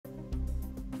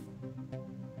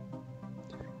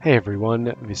Hey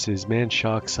everyone, this is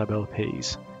ManShark Sub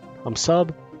LPs. I'm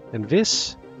Sub, and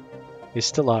this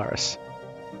is Stellaris.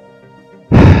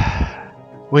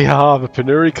 We are the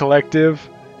Penuri Collective.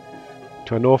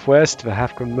 To our northwest, the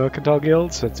Hafgrim Mercantile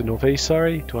Guild, so that's the northeast,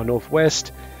 sorry. To our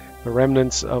northwest, the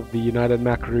remnants of the United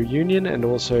Makaru Union, and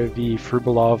also the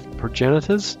Frubalov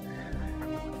progenitors.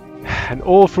 And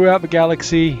all throughout the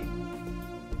galaxy,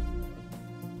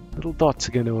 little dots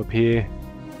are going to appear.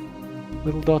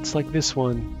 Little dots like this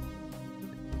one,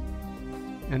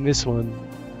 and this one,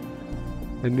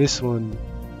 and this one,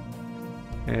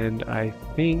 and I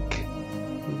think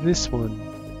this one.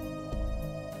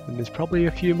 And there's probably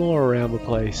a few more around the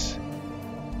place.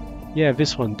 Yeah,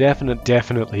 this one,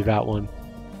 definitely that one.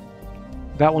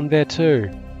 That one there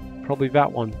too. Probably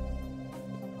that one.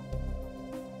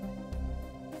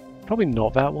 Probably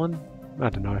not that one. I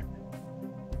don't know.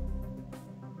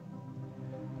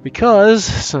 Because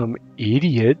some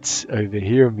idiots over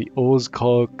here in the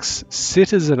Ozcox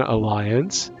Citizen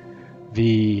Alliance,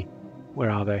 where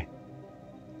are they?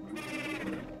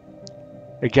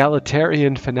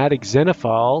 Egalitarian fanatic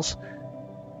xenophiles,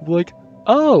 were like,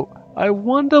 oh, I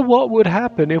wonder what would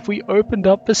happen if we opened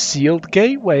up the sealed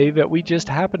gateway that we just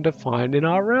happened to find in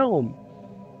our realm.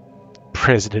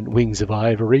 President Wings of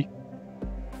Ivory.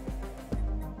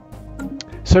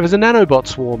 So there's a nanobot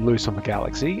swarm loose on the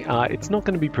galaxy. It's not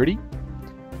going to be pretty.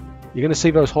 You're going to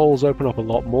see those holes open up a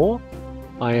lot more.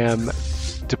 I am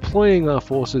deploying our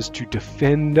forces to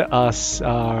defend us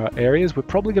areas. We're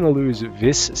probably going to lose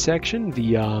this section,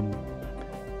 the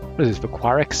what is this, the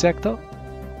Quarek sector.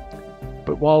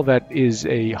 But while that is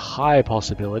a high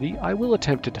possibility, I will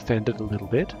attempt to defend it a little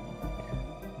bit.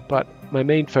 But my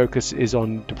main focus is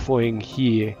on deploying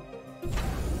here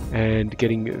and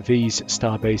getting these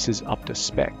star bases up to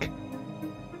spec.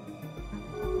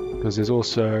 Because there's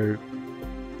also,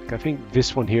 I think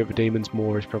this one here at the Demon's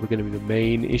Maw is probably going to be the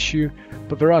main issue,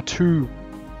 but there are 2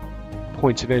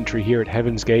 points of entry here at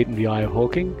Heaven's Gate and the Eye of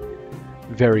Hawking.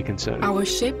 Very concerning. Our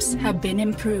ships have been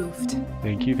improved.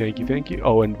 Thank you, thank you, thank you.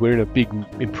 Oh, and we're in a big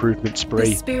improvement spree.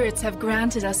 The spirits have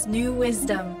granted us new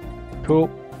wisdom. Cool.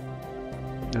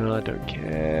 No, I don't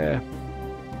care.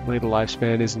 Later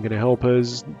lifespan isn't going to help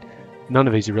us. None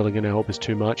of these are really going to help us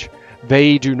too much.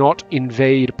 They do not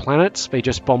invade planets. They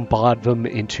just bombard them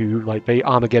into, like, they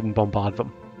Armageddon bombard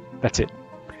them. That's it.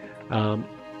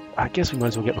 I guess we might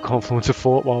as well get the Confluence of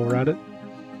Thought while we're at it.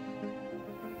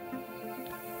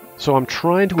 So I'm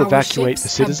trying to evacuate the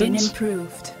citizens have been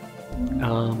improved.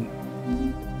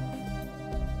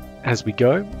 As we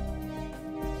go.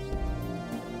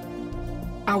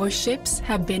 Our ships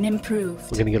have been improved.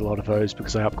 We're going to get a lot of those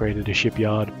because I upgraded a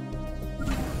shipyard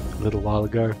a little while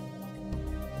ago.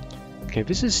 Okay,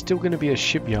 this is still going to be a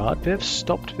shipyard. They've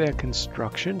stopped their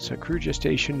construction, so crew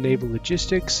gestation, naval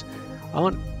logistics. I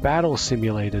want battle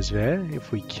simulators there,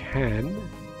 if we can.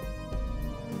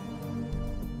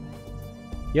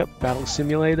 Yep, battle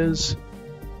simulators.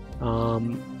 I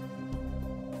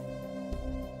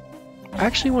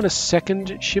actually want a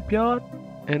second shipyard,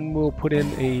 and we'll put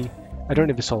in a... I don't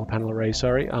have a solar panel array,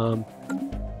 sorry. Another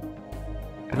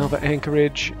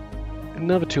anchorage.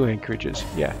 Another 2 anchorages,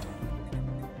 yeah.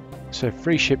 So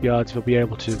 3 shipyards, we'll be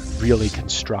able to really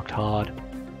construct hard.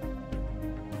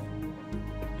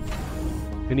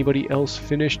 Anybody else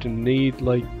finished and need,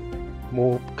 like,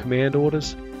 more command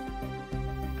orders?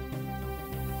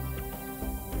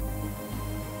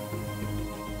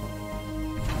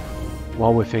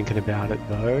 While we're thinking about it,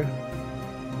 though,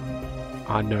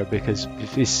 I know, because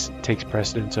this takes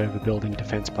precedence over building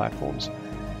defense platforms.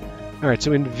 Alright,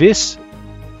 so in this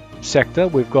sector,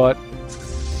 we've got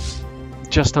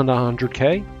just under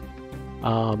 100k.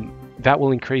 That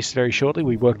will increase very shortly.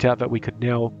 We worked out that we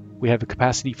have the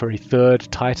capacity for a 3rd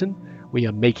Titan. We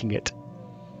are making it.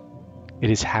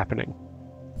 It is happening.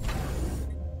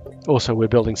 Also, we're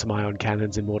building some ion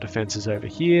cannons and more defenses over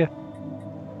here.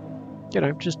 You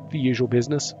know, just the usual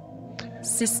business.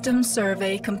 System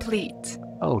survey complete.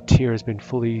 Oh, tier has been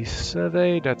fully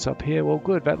surveyed. That's up here. Well,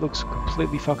 good. That looks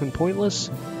completely fucking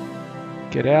pointless.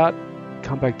 Get out.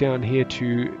 Come back down here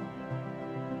to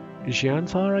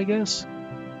Jianfar, I guess.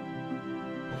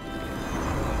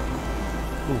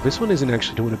 Oh, this one isn't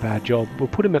actually doing a bad job. We'll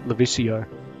put him at Levisio.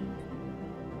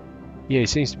 Yeah, he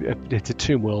seems to be... It's a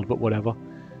tomb world, but whatever.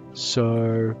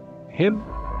 So, him.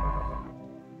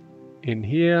 In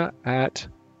here at...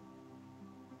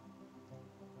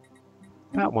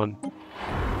 that one.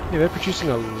 Yeah, they're producing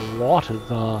a lot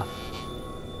of,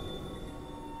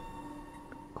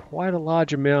 quite a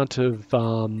large amount of,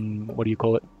 what do you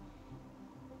call it?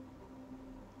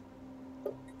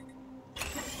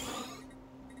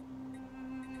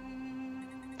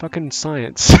 Fucking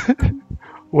science.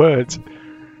 Words.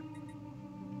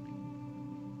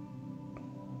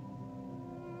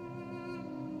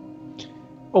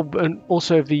 Oh, and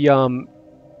also the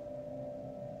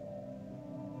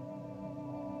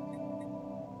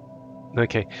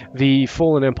okay, the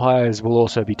fallen empires will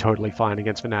also be totally fine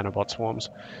against the nanobot swarms.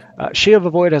 She of the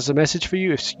Void has a message for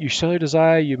you. If you so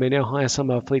desire, you may now hire some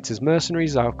of our fleets as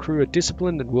mercenaries. Our crew are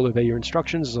disciplined and will obey your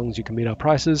instructions as long as you can meet our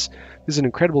prices. This is an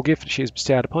incredible gift that she has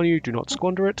bestowed upon you. Do not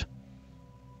squander it.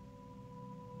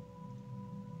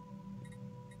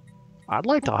 I'd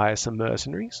like to hire some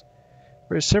mercenaries.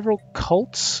 There are several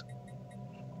cults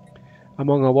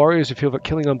among our warriors who feel that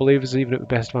killing unbelievers, even at the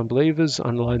best of unbelievers,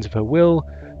 underlines of her will.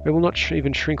 They will not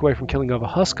even shrink away from killing other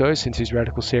Huskos, since these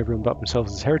radicals see everyone but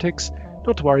themselves as heretics.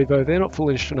 Not to worry though, they're not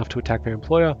foolish enough to attack their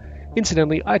employer.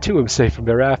 Incidentally, I too am safe from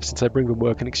their wrath, since I bring them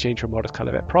work in exchange for a modest cut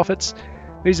of their profits.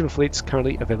 These are the fleets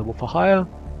currently available for hire.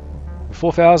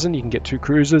 For 4,000 you can get 2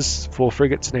 cruisers, 4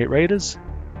 frigates and 8 raiders.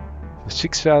 For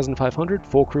 6,500,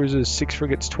 4 cruisers, 6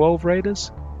 frigates, 12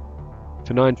 raiders.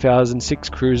 For 9,000, 6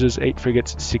 cruisers, 8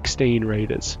 frigates, 16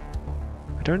 raiders.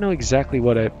 I don't know exactly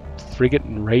what a frigate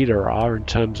and raider are in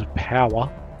terms of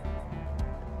power.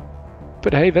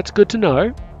 But hey, that's good to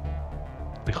know.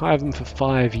 We hire them for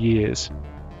 5 years.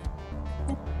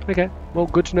 Okay, well,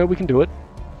 good to know we can do it.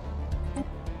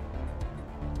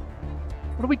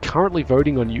 What are we currently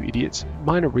voting on, you idiots?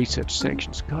 Minor research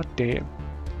sanctions. God damn.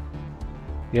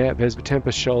 Yeah, there's the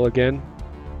Tempest Shoal again.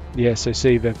 Yeah, so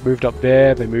see, they've moved up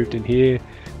there, they moved in here.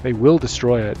 They will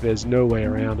destroy it. There's no way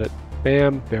around it.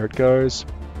 Bam, there it goes.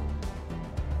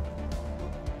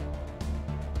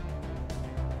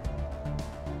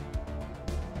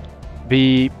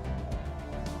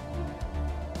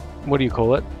 What do you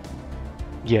call it?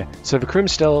 Yeah, so the Crim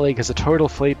Stellar League has a total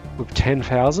fleet of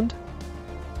 10,000,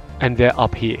 and they're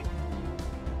up here.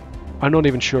 I'm not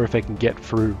even sure if they can get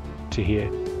through to here.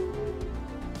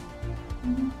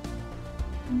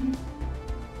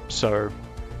 So,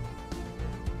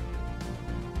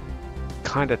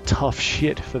 kind of tough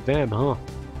shit for them, huh?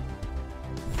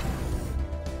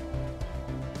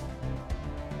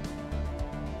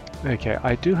 Okay,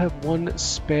 I do have 1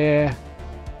 spare.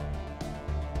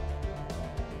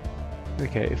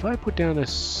 Okay, if I put down a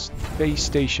space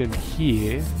station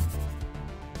here,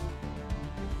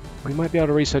 we might be able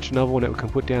to research another one that we can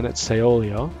put down at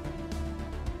Seolia.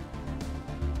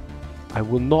 I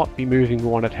will not be moving the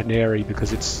one at Haneri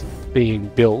because it's being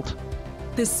built.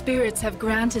 The spirits have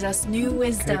granted us new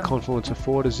wisdom. Okay, Confluence of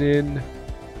Ford is in.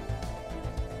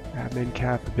 Admin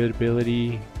cap,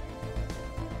 ability.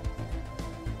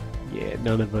 Yeah,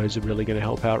 none of those are really going to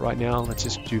help out right now. Let's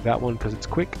just do that one because it's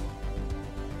quick.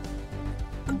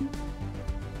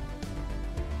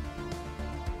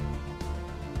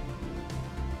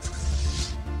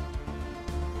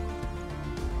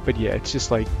 But yeah, it's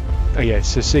just like, oh yeah,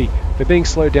 so see, they're being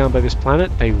slowed down by this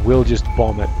planet, they will just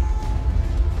bomb it.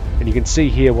 And you can see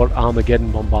here what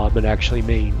Armageddon bombardment actually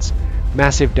means.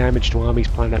 Massive damage to Army's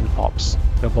planet and pops.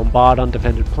 They'll bombard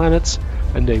undefended planets,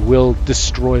 and they will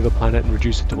destroy the planet and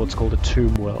reduce it to what's called a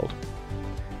tomb world.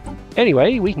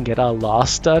 Anyway, we can get our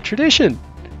last tradition.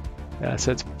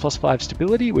 So it's +5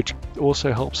 stability, which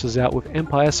also helps us out with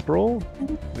Empire Sprawl.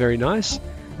 Very nice.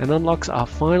 And unlocks our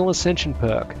final Ascension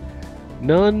perk.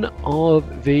 None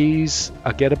of these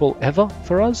are gettable ever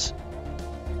for us.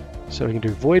 So we can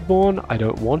do Voidborn, I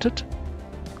don't want it.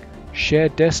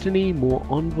 Shared Destiny, more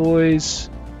envoys.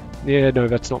 Yeah, no,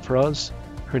 that's not for us.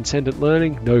 Transcendent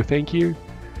Learning, no thank you.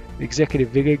 Executive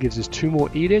Vigor gives us 2 more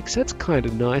edicts, that's kind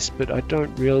of nice, but I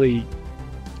don't really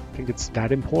think it's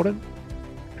that important.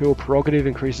 Pure Prerogative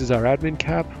increases our admin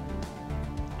cap.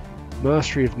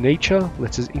 Mastery of Nature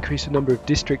lets us increase the number of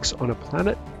districts on a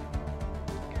planet.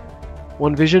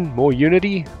 One Vision, more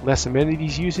unity, less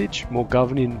amenities usage, more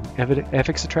governing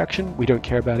ethics attraction. We don't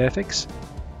care about ethics.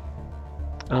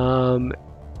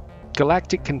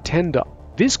 Galactic Contender.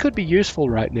 This could be useful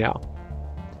right now.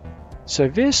 So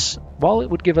this, while it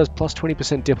would give us plus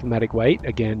 20% diplomatic weight,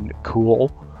 again,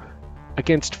 cool,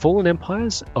 against Fallen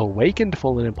Empires, Awakened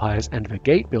Fallen Empires, and the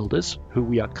Gate Builders, who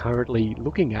we are currently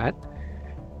looking at,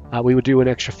 we would do an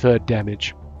extra 3rd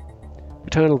damage.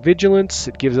 Eternal Vigilance,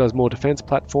 it gives us more defense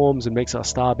platforms and makes our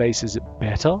star bases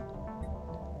better.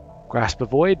 Grasp the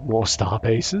Void, more star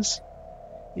bases.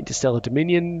 Interstellar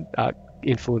Dominion,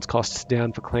 influence costs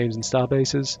down for claims and star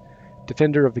bases.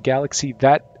 Defender of the Galaxy,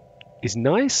 that is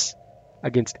nice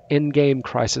against endgame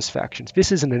crisis factions.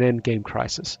 This isn't an endgame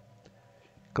crisis.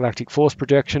 Galactic Force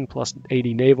Projection, plus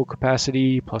 80 naval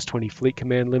capacity, plus 20 fleet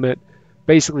command limit.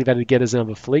 Basically that'd get us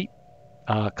another fleet,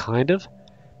 kind of.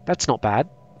 That's not bad.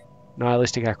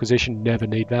 Nihilistic Acquisition, never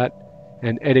need that.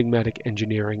 and enigmatic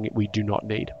engineering we do not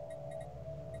need.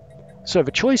 So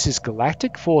the choice is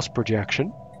galactic force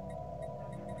projection,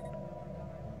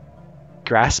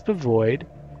 grasp of void,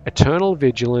 eternal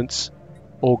vigilance,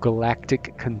 or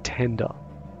galactic contender.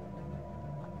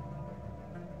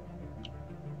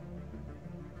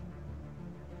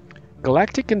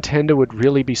 Galactic contender would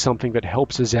really be something that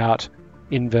helps us out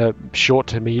in the short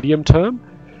to medium term,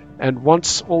 and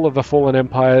once all of the fallen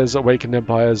empires, awakened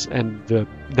empires, and the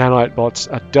nanite bots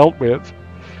are dealt with,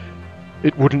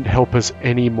 it wouldn't help us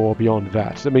any more beyond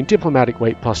that. I mean, diplomatic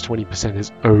weight plus 20%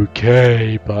 is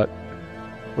okay, but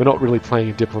we're not really playing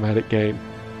a diplomatic game.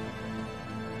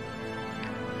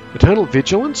 Eternal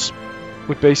vigilance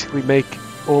would basically make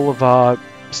all of our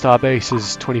star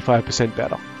bases 25%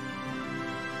 better.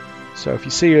 So if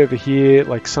you see over here,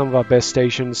 like some of our best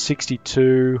stations,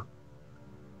 62,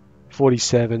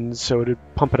 47, so it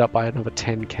would pump it up by another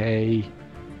 10k, you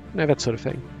know, that sort of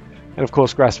thing. And of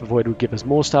course, Grasp of Void would give us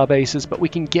more star bases, but we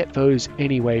can get those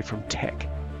anyway from tech.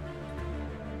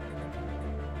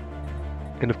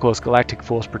 And of course, Galactic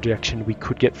Force Projection we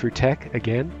could get through tech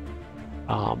again.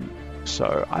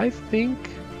 So I think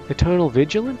Eternal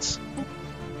Vigilance?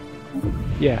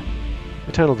 Yeah,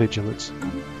 Eternal Vigilance.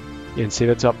 Yeah, and see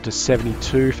that's up to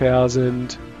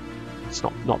 72,000. It's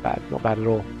not bad at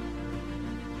all.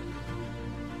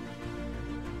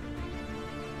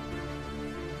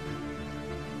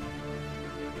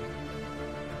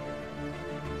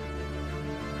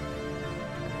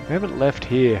 They haven't left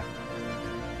here.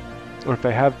 Or if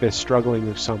they have, they're struggling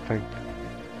with something.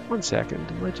 1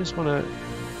 second, I just want to...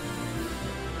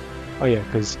 Oh yeah,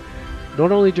 because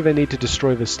not only do they need to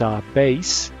destroy the star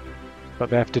base, but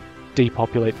they have to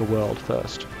depopulate the world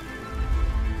first.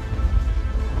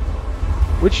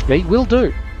 Which they will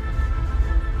do.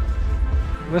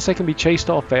 Unless they can be chased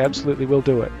off, they absolutely will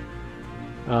do it.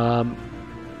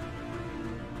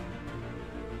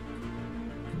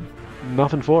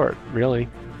 Nothing for it, really.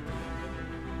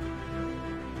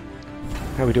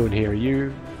 How are we doing here? Are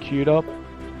you queued up?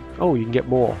 Oh, you can get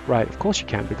more. Right, of course you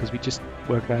can, because we just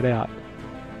worked that out.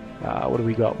 What do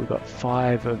we got? We've got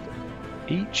 5 of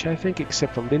each, I think,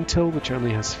 except for Lintel, which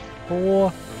only has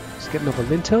 4. Let's get another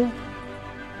Lintel.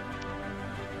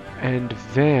 And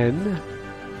then...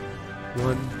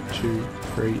 1, 2,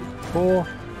 3, 4.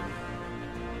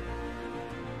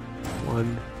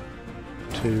 1,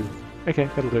 2... Okay,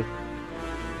 that'll do.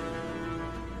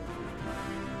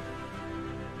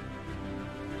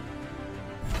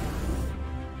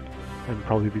 And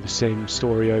probably be the same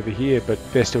story over here, but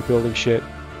they're still building shit.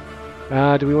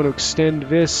 Do we want to extend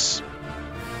this?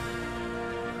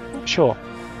 Sure.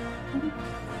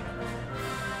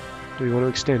 Do we want to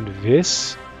extend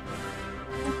this?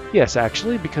 Yes,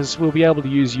 actually, because we'll be able to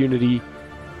use Unity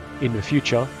in the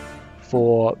future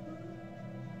for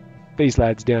these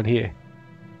lads down here.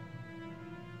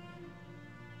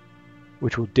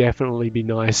 Which will definitely be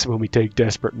nice when we take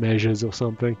desperate measures or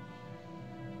something.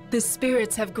 The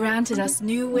spirits have granted us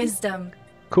new wisdom.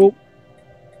 Cool.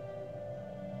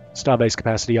 Starbase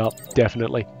capacity up,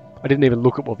 definitely. I didn't even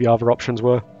look at what the other options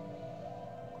were.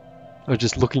 I was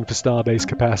just looking for starbase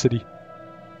capacity.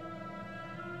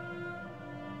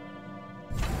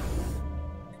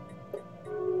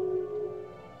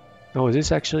 Oh, is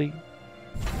this actually...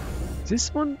 Is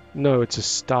this one? No, it's a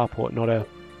starport, not a...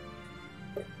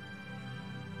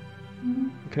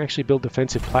 You can actually build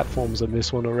defensive platforms on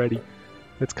this one already.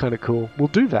 That's kind of cool. We'll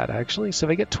do that, actually. So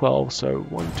they get 12. So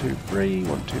 1, 2, 3,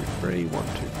 1, 2, 3, 1, 2,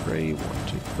 3, 1,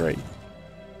 2, 3.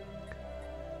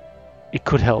 It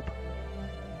could help.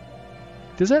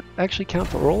 Does that actually count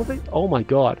for all of it? Oh my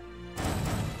god.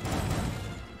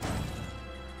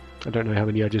 I don't know how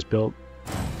many I just built.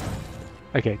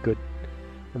 Okay, good.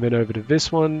 And then over to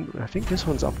this one. I think this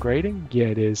one's upgrading. Yeah,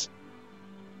 it is.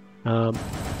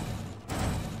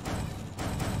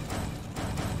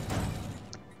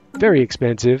 Very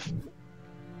expensive.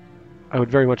 I would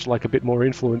very much like a bit more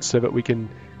influence so that we can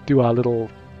do our little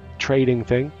trading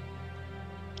thing.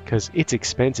 Because it's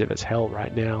expensive as hell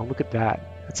right now. Look at that.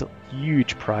 That's a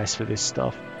huge price for this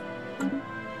stuff.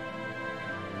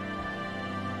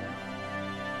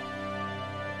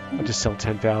 I'll just sell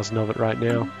 10,000 of it right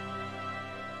now.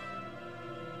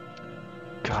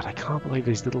 God, I can't believe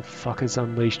these little fuckers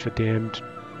unleashed the damned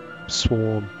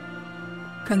swarm.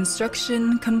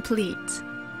 Construction complete.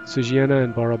 Sujiana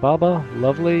and Barababa,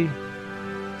 lovely.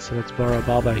 So that's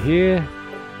Barababa here.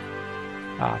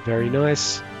 Ah, very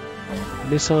nice.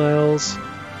 Missiles.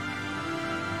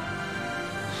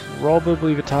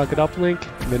 Probably the target uplink,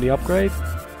 and then the upgrade.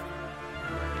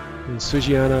 And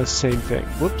Sujiana, same thing.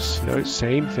 Whoops, no,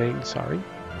 same thing, sorry.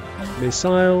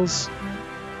 Missiles.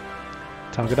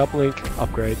 Target uplink,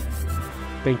 upgrade.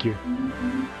 Thank you.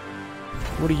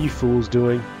 What are you fools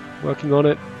doing? Working on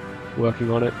it? Working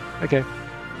on it. Okay.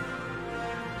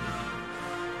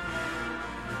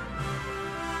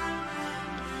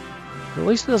 At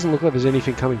least it doesn't look like there's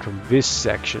anything coming from this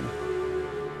section.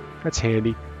 That's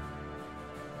handy.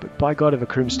 But by God, if a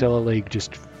Krim Stellar League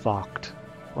just fucked.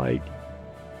 Like...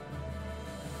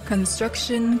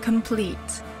 Construction complete.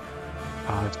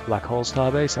 It's Black Hole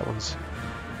Starbase. That one's...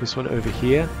 This one over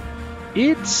here.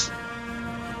 It's...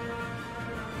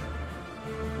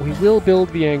 We will build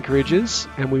the anchorages,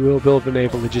 and we will build the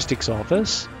Naval Logistics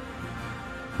Office.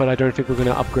 But I don't think we're going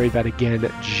to upgrade that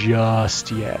again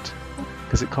just yet.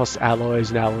 Because it costs alloys,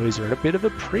 and alloys are at a bit of a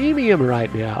premium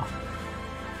right now.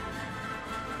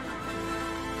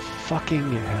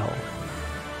 Fucking hell.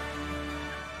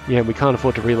 Yeah, we can't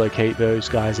afford to relocate those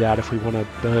guys out if we want to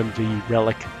burn the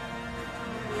relic.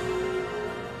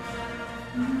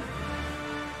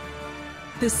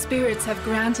 The spirits have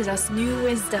granted us new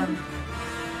wisdom.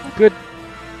 Good.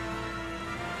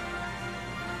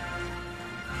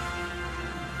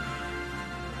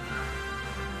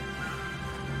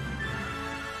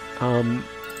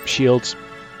 Shields.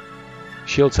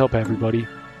 Shields help everybody.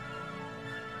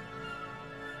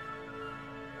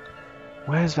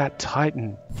 Where's that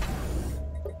Titan?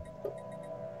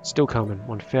 Still coming.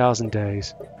 1,000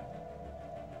 days.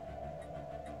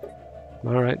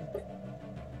 Alright.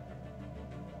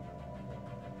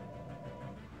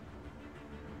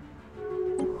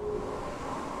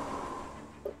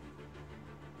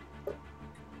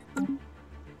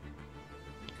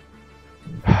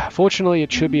 Fortunately,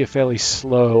 it should be a fairly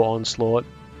slow onslaught.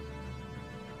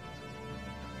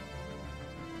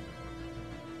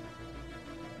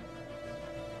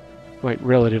 Like,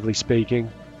 relatively speaking.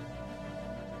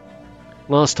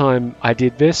 Last time I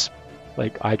did this,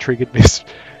 like, I triggered this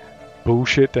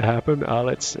bullshit to happen.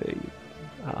 Let's see.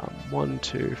 1,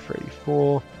 2, 3,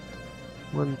 4.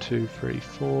 1, 2, 3,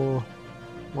 4.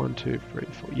 1, 2, 3,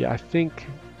 4. Yeah, I think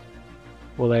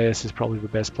Waleus is probably the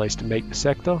best place to make the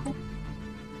sector.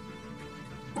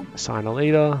 Assign a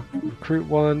leader. Recruit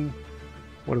one.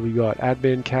 What do we got?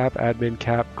 Admin cap,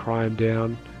 crime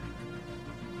down.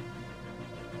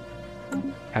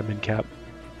 Admin cap.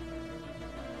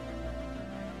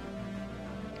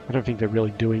 I don't think they're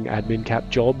really doing admin cap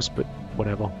jobs, but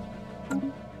whatever.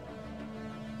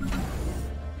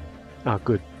 Ah,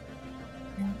 good.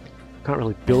 Can't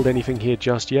really build anything here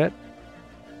just yet.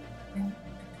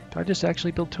 Did I just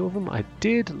actually build 2 of them? I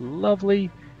did.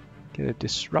 Lovely. Get a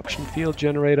disruption field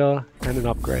generator and an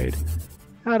upgrade.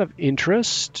 Out of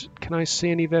interest, can I see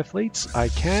any of their fleets? I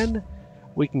can.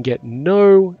 We can get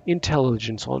no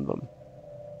intelligence on them.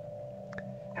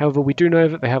 However, we do know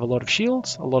that they have a lot of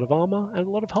shields, a lot of armor, and a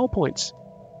lot of hull points.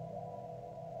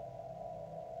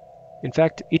 In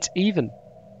fact, it's even.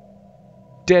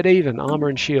 Dead even, armor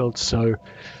and shields, so...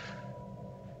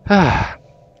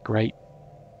 great.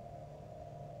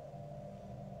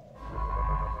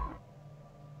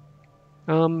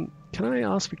 Can I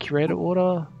ask for curator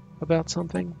order about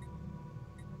something?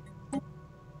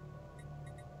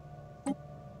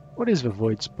 What is the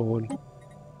void spawn?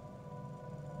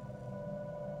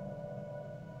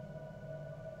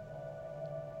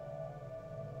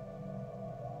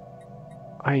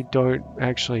 I don't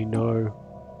actually know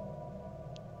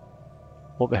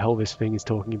what the hell this thing is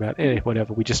talking about.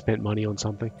 Whatever, we just spent money on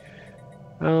something.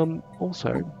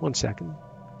 Also, 1 second.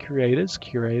 Curators.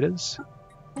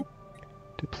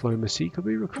 Diplomacy. Could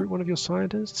we recruit one of your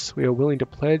scientists? We are willing to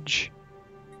pledge.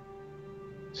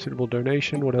 Suitable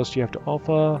donation. What else do you have to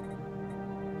offer?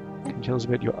 Can you tell us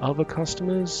about your other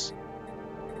customers?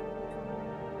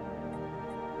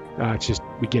 It's just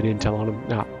we get intel on them.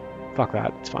 Nah, fuck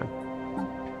that. It's fine.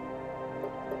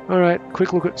 Alright,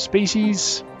 quick look at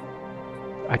species.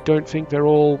 I don't think they're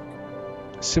all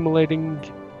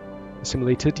assimilated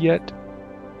yet.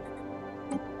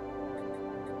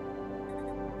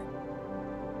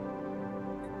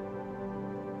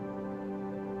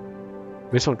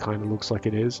 This one kind of looks like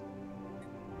it is.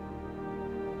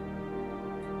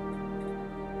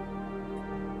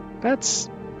 That's...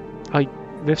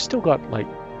 they've still got, like...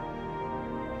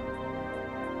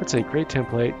 That's a great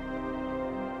template.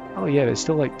 Oh yeah, there's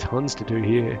still, like, tons to do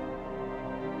here.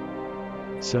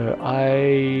 So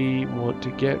I want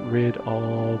to get rid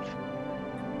of...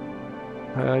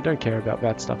 I don't care about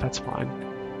that stuff, that's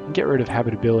fine. Get rid of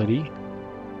habitability.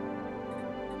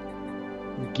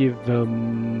 Give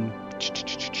them...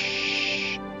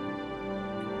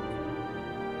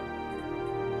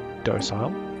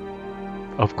 docile,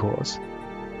 of course.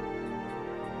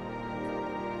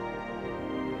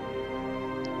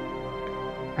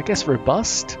 I guess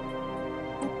robust.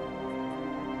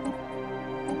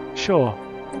 Sure.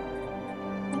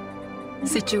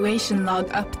 Situation log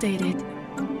updated.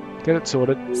 Get it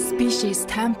sorted. Species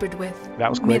tampered with.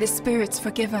 That was May quick. the spirits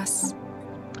forgive us.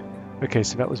 Okay,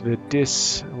 so that was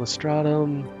Verdis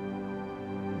Illustratum.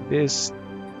 This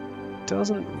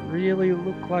doesn't really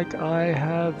look like I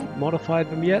have modified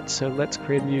them yet, so let's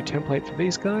create a new template for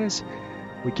these guys.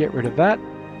 We get rid of that.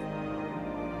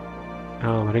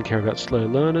 I don't care about slow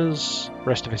learners.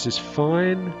 Rest of this is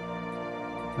fine.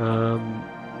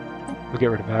 We'll get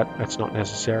rid of that. That's not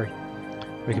necessary.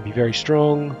 They can be very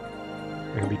strong.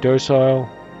 They can be docile.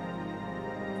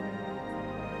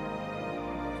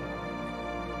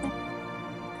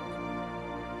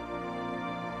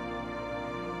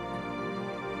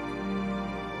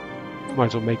 Might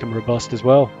as well make them robust as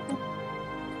well.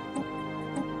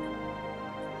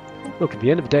 Look, at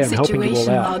the end of the day, I'm helping you all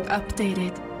Situation out. log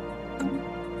updated.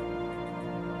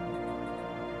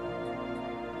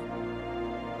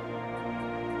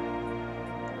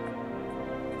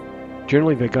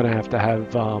 Generally, they're going to have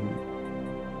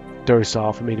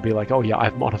docile for me to be like, oh yeah,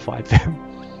 I've modified them.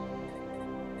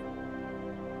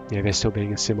 Yeah, they're still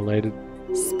being assimilated.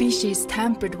 Species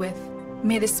tampered with.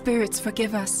 May the spirits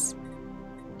forgive us.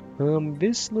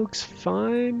 This looks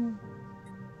fine.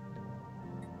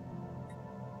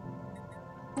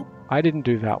 I didn't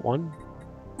do that one.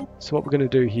 So what we're going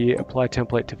to do here, apply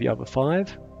template to the other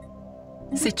 5.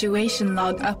 Situation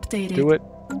log updated. Do it.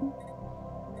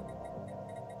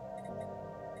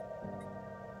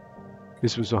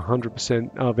 This was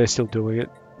 100%. Oh, they're still doing it.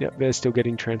 Yep, they're still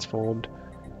getting transformed.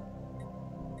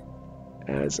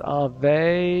 As are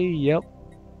they. Yep.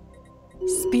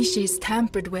 Species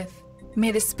tampered with.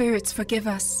 May the spirits forgive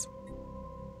us.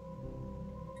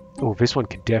 Oh, this one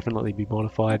could definitely be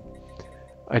modified.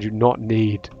 I do not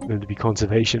need them to be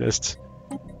conservationists.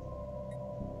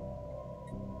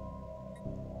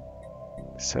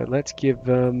 So let's give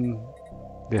them...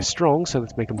 They're strong, so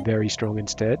let's make them very strong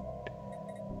instead.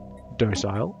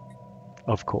 Docile,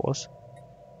 of course.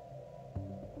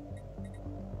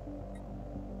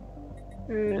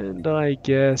 And I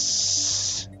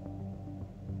guess...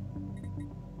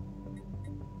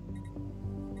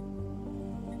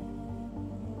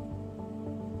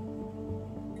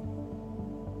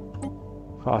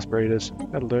 fast breeders,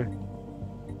 that'll do.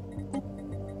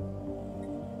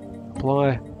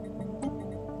 Apply.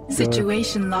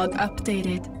 Situation log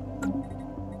updated.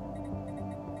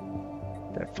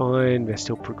 They're fine, they're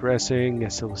still progressing, they're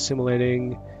still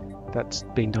assimilating. That's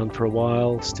been done for a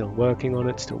while, still working on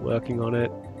it, still working on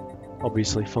it.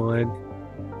 Obviously fine.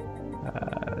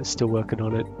 Still working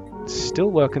on it, still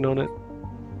working on it.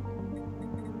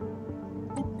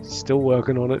 Still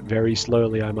working on it, very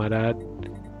slowly I might add.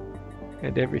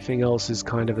 And everything else is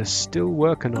kind of a still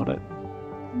working on it.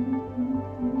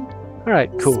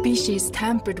 Alright, cool. Species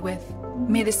tampered with.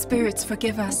 May the spirits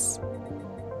forgive us.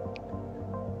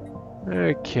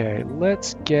 Okay,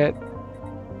 let's get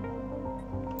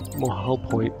more hull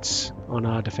points on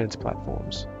our defense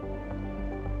platforms.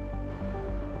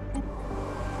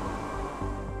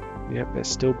 Yep, they're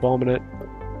still bombing it.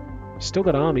 Still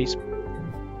got armies.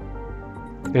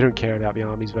 They don't care about the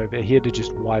armies though, they're here to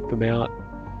just wipe them out.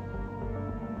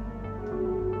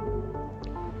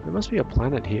 There must be a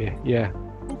planet here, yeah.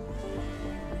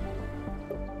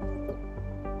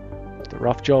 It's a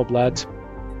rough job, lads.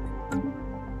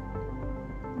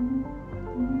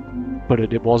 But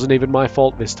it wasn't even my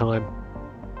fault this time.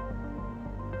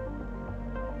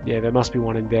 Yeah, there must be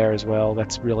one in there as well.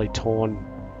 That's really torn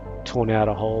out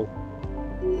a hole.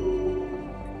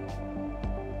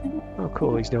 Oh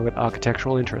cool, he's now got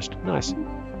architectural interest. Nice.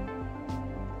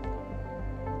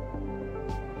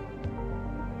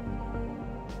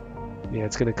 Yeah,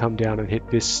 it's going to come down and hit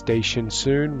this station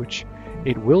soon, which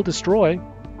it will destroy.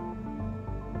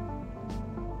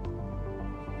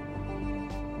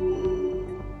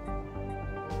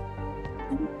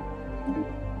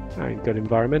 I got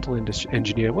environmental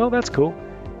engineer. Well, that's cool.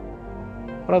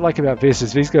 What I like about this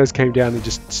is these guys came down and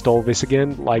just stole this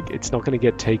again. Like, it's not going to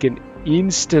get taken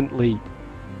instantly.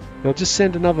 They'll just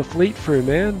send another fleet through,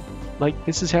 man. Like,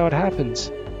 this is how it happens.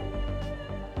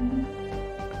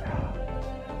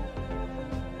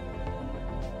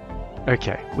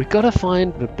 Okay, we've got to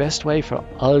find the best way for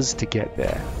us to get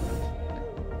there.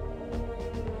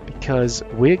 Because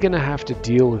we're going to have to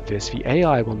deal with this. The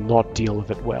AI will not deal with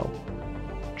it well.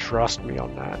 Trust me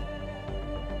on that.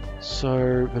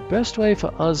 So the best way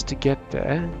for us to get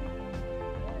there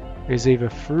is either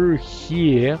through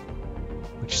here,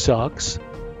 which sucks,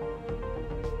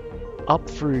 up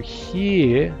through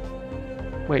here.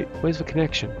 Wait, where's the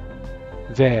connection?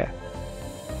 There.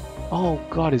 Oh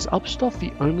god, is Upstuff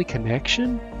the only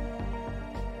connection?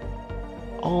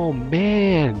 Oh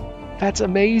man, that's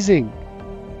amazing.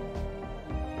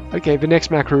 Okay, the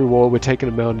next macro war, we're taking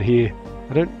them on here.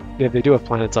 They do have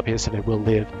planets up here, so they will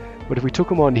live. But if we took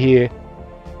them on here,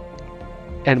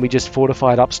 and we just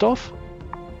fortified Upstoff,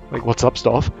 like what's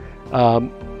Upstoff?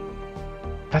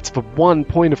 That's the one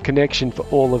point of connection for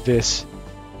all of this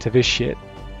to this shit.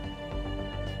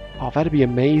 Oh, that'd be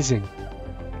amazing.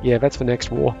 Yeah, that's the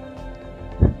next war.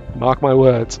 Mark my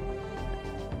words.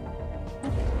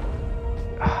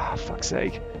 Ah, fuck's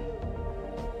sake.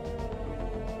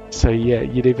 So yeah,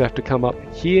 you'd either have to come up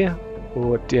here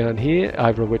or down here,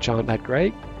 either of which aren't that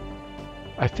great.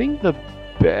 I think the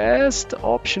best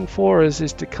option for us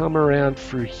is to come around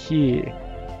through here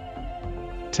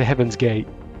to Heaven's Gate.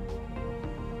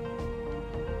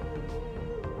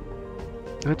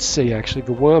 Let's see, actually,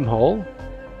 the wormhole.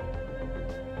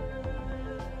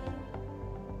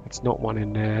 It's not one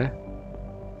in there.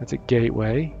 That's a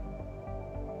gateway.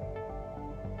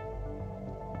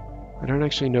 I don't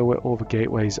actually know where all the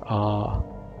gateways are.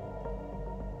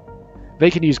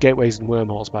 They can use gateways and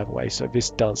wormholes, by the way, so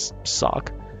this does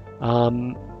suck.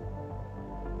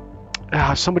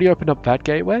 If somebody opened up that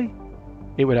gateway,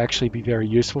 it would actually be very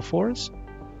useful for us.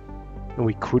 And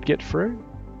we could get through,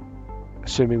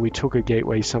 assuming we took a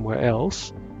gateway somewhere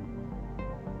else.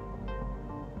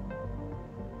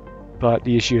 But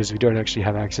the issue is we don't actually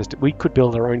have access to... We could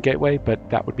build our own gateway, but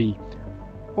that would be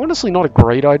honestly not a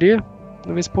great idea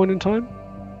at this point in time.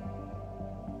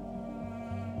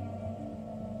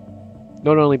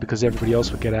 Not only because everybody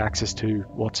else would get access to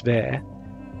what's there,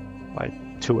 like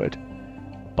to it,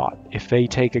 but if they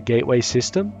take a gateway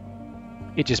system,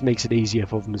 it just makes it easier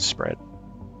for them to spread.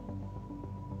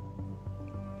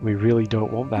 We really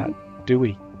don't want that, do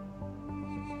we?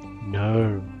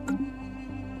 No.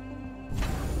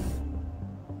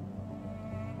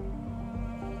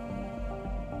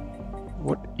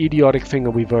 What idiotic thing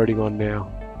are we voting on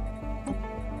now?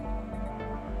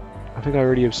 I think I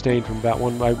already abstained from that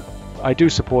one. I do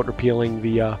support repealing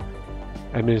the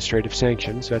administrative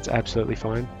sanctions, so that's absolutely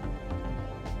fine.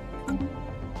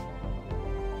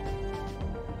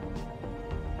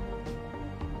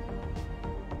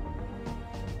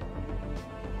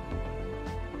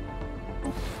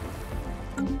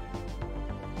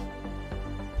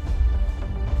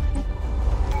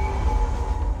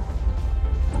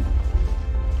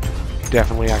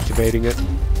 Definitely activating it.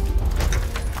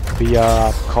 The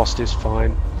cost is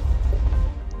fine.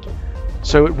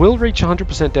 So it will reach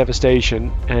 100%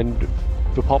 devastation, and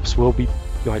the pops will be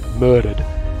like murdered.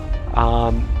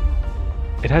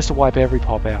 It has to wipe every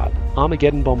pop out.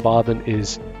 Armageddon bombardment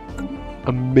is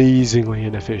amazingly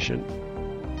inefficient.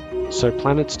 So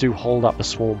planets do hold up a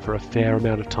swarm for a fair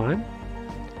amount of time.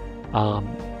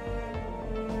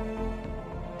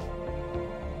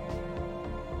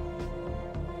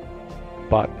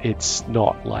 But it's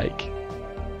not like,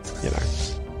 you know,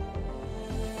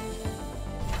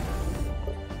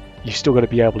 you still got to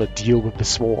be able to deal with the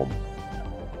swarm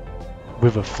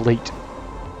with a fleet.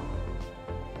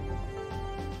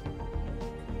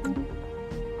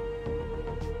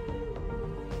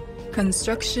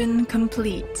 Construction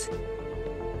complete.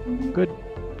 Good.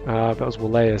 That was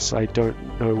Waleus. I don't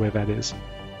know where that is.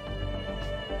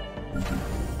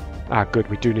 Ah, good.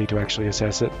 We do need to actually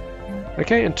assess it.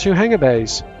 Okay, and 2 hangar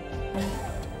bays.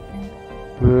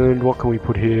 And what can we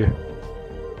put here?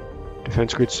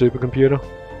 Defense grid supercomputer.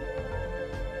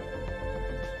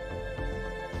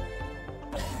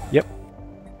 Yep.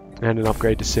 And an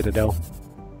upgrade to Citadel.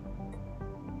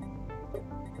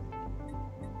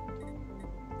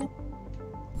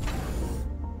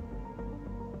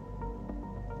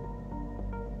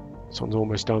 This one's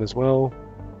almost done as well.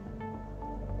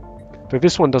 But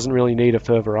this one doesn't really need a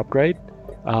further upgrade.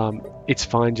 It's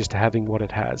fine just having what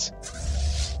it has.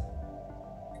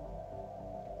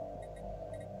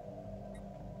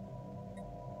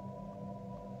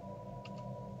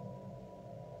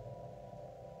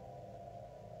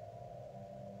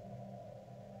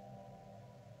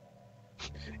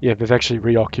 Yeah, they've actually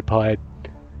reoccupied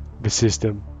the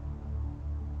system.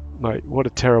 Like, what a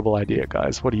terrible idea,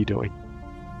 guys. What are you doing?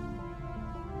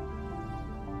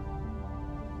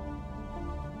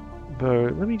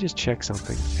 Though, let me just check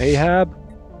something. Ahab?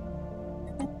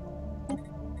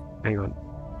 Hang on.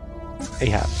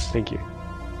 Ahab, thank you.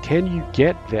 Can you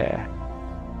get there?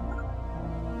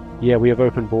 Yeah, we have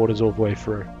open borders all the way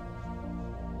through.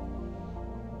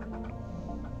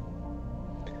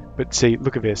 But see,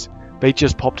 look at this. They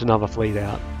just popped another fleet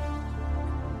out.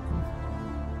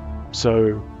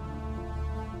 So,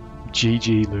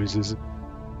 GG losers.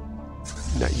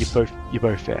 No, you're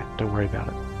both fair. Don't worry about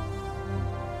it.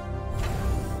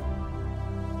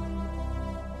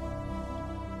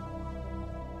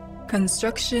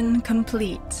 Construction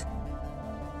complete.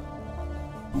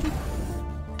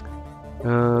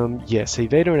 Yeah, see,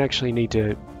 they don't actually need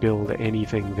to build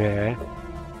anything there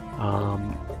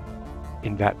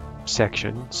in that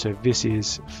section, so this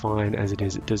is fine as it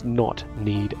is. It does not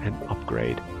need an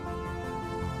upgrade.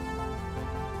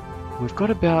 We've got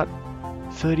about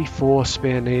 34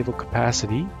 spare naval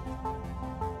capacity.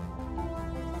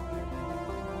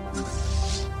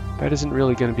 That isn't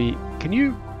really going to be... Can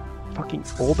you fucking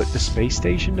orbit the space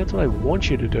station? That's what I want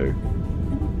you to do.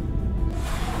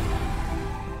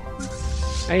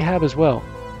 Ahab as well.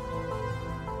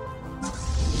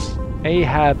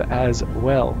 Ahab as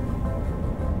well.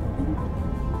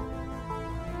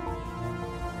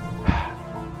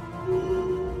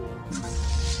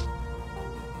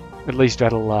 At least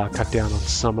that'll cut down on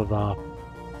some of our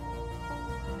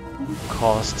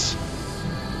costs.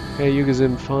 Okay,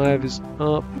 Yugazim 5 is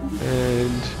up,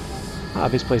 and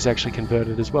this place actually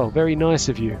converted as well. Very nice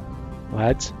of you,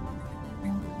 lads.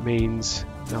 Means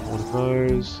another one of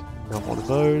those, another one of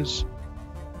those.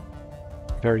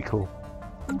 Very cool.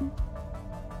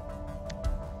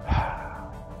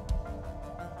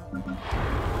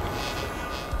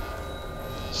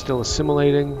 Still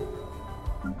assimilating.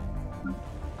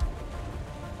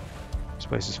 This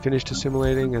place is finished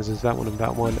assimilating, as is that one and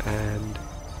that one, and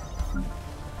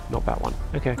not that one.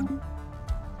 Okay.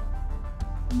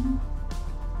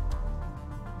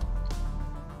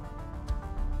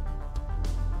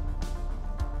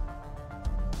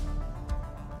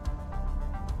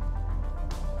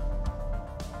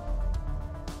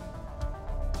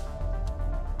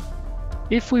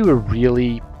 If we were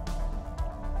really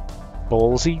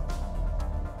ballsy,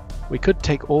 we could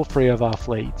take all three of our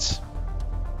fleets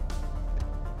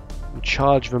and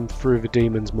charge them through the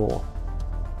demons more.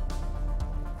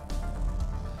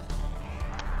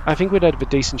 I think we'd have a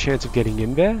decent chance of getting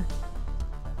in there.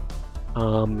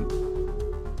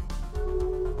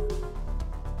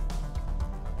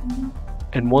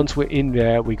 And once we're in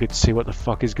there, we could see what the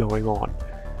fuck is going on.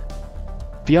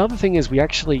 The other thing is, we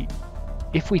actually,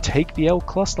 if we take the L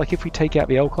cluster, like if we take out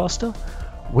the L cluster,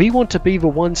 we want to be the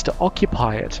ones to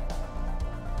occupy it.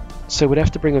 So we'd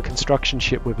have to bring a construction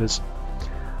ship with us.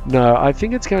 No, I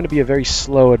think it's going to be a very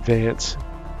slow advance.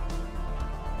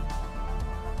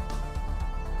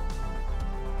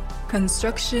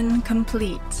 Construction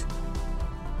complete.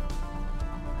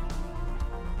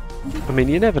 I mean,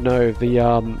 you never know. The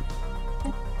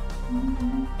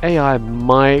AI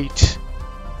might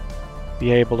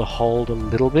be able to hold a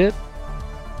little bit.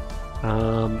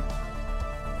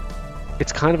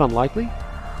 It's kind of unlikely.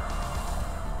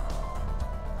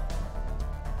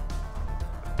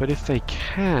 But if they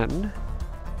can...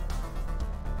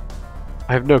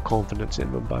 I have no confidence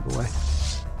in them, by the way.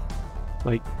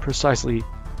 Like, precisely...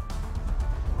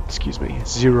 Excuse me,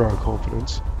 zero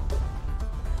confidence.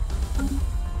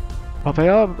 But they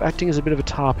are acting as a bit of a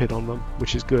tar pit on them,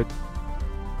 which is good.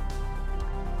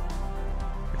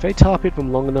 If they tar pit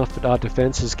them long enough that our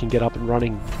defenses can get up and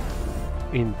running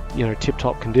in, you know,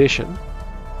 tip-top condition,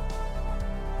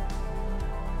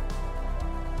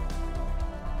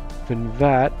 then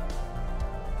that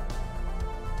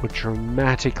would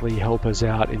dramatically help us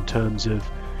out in terms of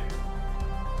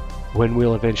when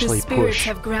we'll eventually push. The spirits push.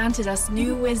 have granted us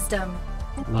new wisdom.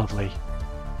 Lovely.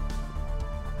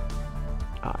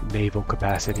 Naval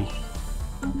capacity.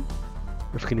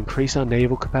 If we can increase our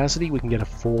naval capacity, we can get a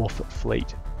 4th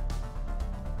fleet.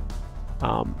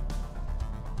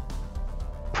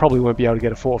 Probably won't be able to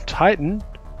get a 4th Titan,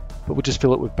 but we'll just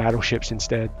fill it with battleships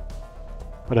instead.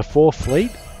 But a 4th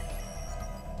fleet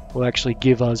will actually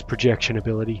give us projection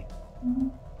ability.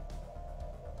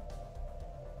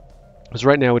 Because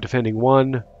right now we're defending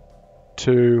 1,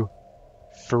 2,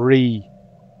 3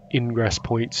 ingress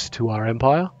points to our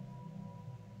empire.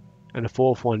 And a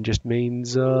 4th one just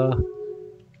means,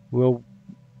 well,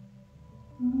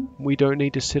 we don't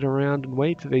need to sit around and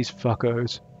wait for these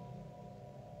fuckos.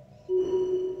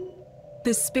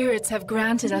 The spirits have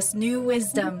granted us new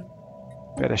wisdom.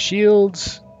 Better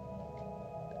shields.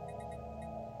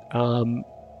 I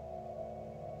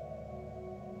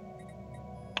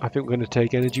think we're going to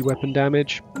take energy weapon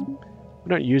damage. We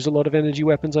don't use a lot of energy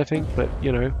weapons, I think, but,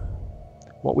 you know,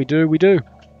 what we do, we do.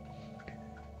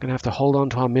 Gonna have to hold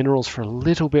on to our minerals for a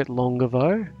little bit longer,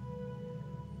 though,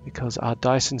 because our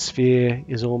Dyson Sphere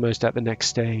is almost at the next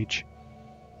stage.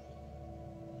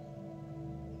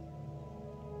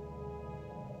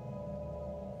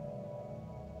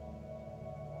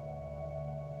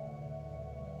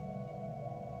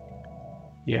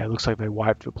 Yeah, it looks like they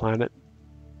wiped the planet.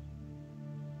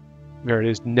 There it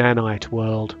is, Nanite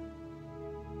World.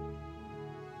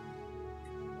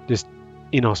 Just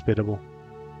inhospitable.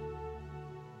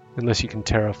 Unless you can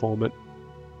terraform it.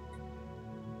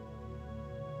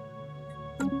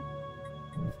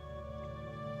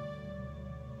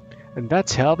 And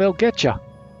that's how they'll get you.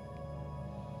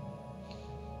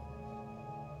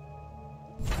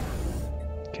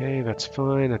 Okay, that's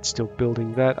fine. That's still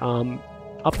building that.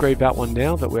 Upgrade that one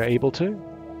now that we're able to.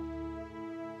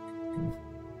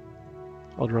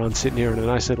 Alderaan sitting here in a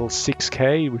nice little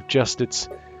 6K with just its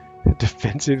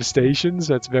defensive stations.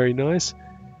 That's very nice.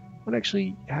 What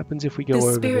actually happens if we go over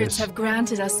this? The spirits have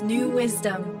granted us new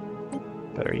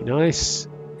wisdom. Very nice.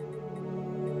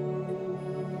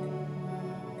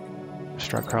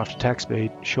 Strikecraft attack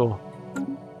speed, sure.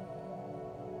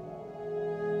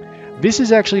 This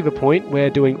is actually the point where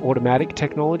doing automatic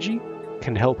technology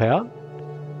can help out.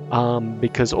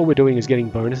 Because all we're doing is getting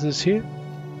bonuses here.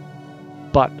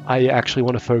 But I actually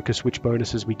want to focus which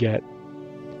bonuses we get.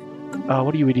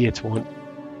 What do you idiots want?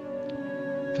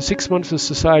 For 6 months of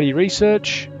society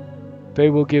research, they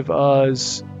will give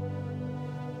us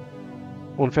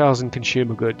 1,000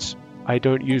 consumer goods. I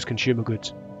don't use consumer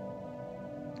goods.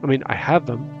 I mean, I have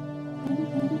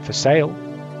them for sale,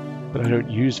 but I don't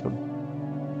use them.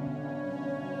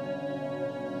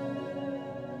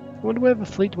 I wonder where the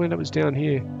fleet went that was down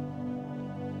here.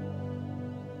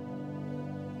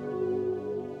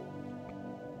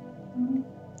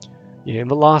 Yeah, in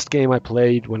the last game I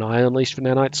played, when I unleashed the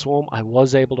Nanite Swarm, I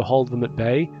was able to hold them at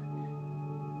bay.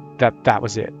 That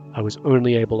was it. I was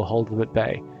only able to hold them at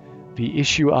bay. The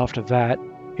issue after that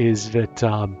is that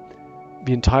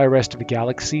the entire rest of the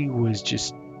galaxy was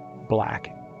just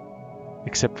black,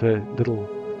 except for little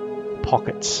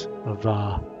pockets of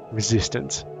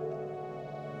resistance.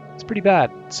 It's pretty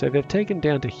bad. So they've taken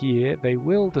down to here. They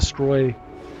will destroy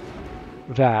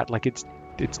that. Like it's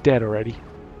dead already.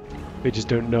 They just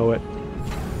don't know it.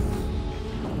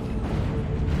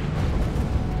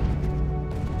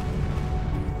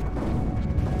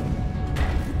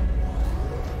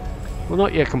 Well,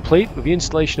 not yet complete. With the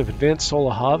installation of advanced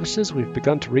solar harvesters, we've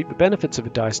begun to reap the benefits of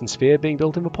a Dyson sphere being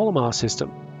built in the Polymer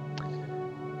system.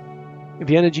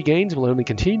 The energy gains will only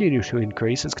continue to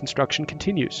increase as construction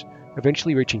continues,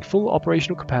 eventually reaching full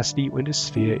operational capacity when the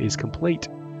sphere is complete.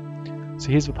 So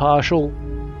here's the partial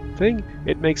thing.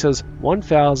 It makes us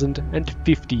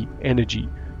 1,050 energy. You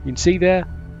can see there,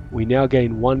 we now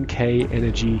gain 1k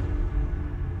energy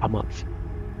a month.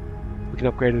 We can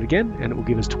upgrade it again and it will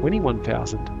give us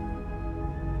 21,000.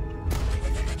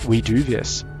 We do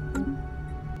this.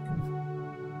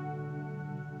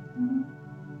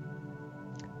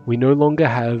 We no longer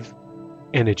have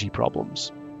energy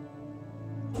problems.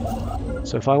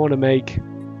 So if I want to make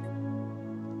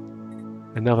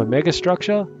another mega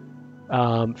structure,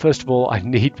 first of all, I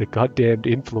need the goddamned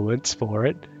influence for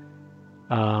it.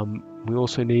 We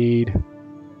also need...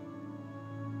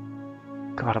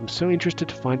 God, I'm so interested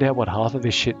to find out what half of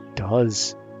this shit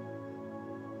does.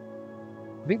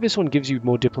 I think this one gives you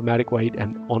more diplomatic weight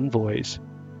and envoys.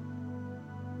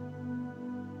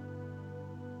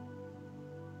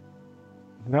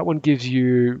 That one gives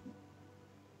you...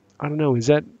 I don't know, is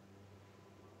that...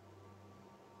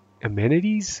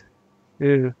 amenities?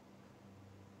 Yeah.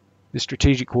 The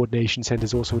Strategic Coordination Center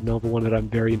is also another one that I'm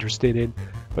very interested in.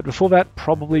 But before that,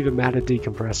 probably the matter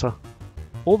decompressor.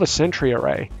 Or the Sentry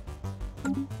Array.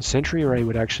 The Sentry Array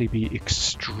would actually be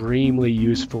extremely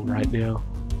useful right now.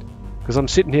 Because I'm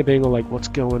sitting here being all like, what's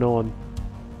going on?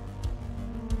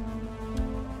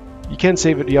 You can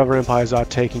see that the other empires are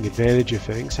taking advantage of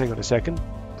things. Hang on a second.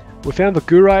 We found the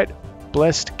Gurite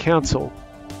Blessed Council.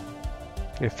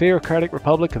 A theocratic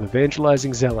republic of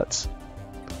evangelizing zealots.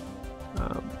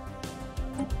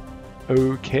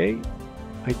 Okay.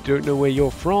 I don't know where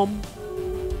you're from.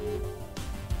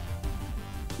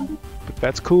 But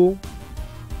that's cool.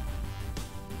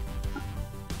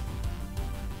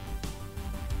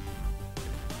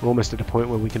 We're almost at a point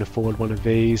where we can afford one of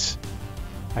these.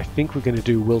 I think we're going to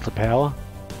do Will to Power.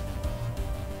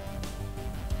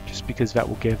 Just because that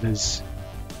will give us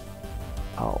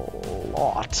a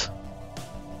lot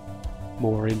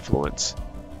more influence.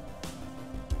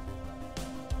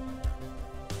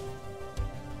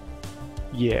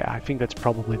 Yeah, I think that's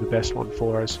probably the best one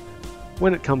for us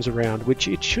when it comes around, which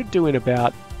it should do in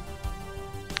about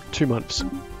 2 months.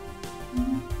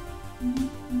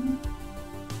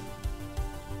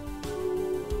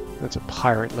 That's a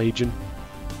Pirate Legion.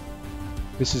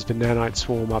 This is the Nanite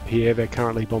Swarm up here. They're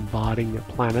currently bombarding the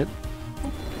planet.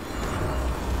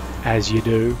 As you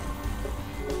do.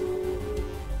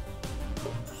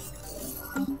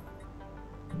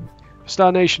 The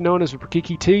star nation known as the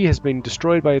Prakiki T has been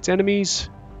destroyed by its enemies.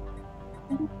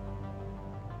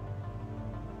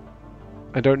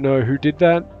 I don't know who did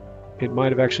that. It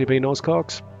might have actually been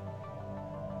Ozcox.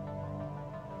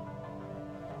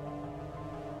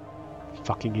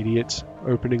 Fucking idiots.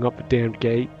 Opening up the damned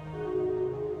gate.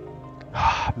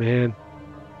 Ah, man.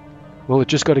 Well, it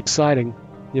just got exciting,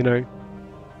 you know.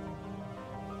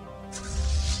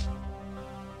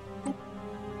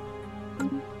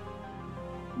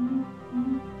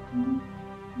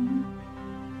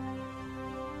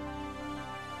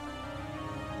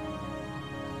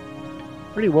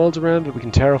 Pretty worlds around that we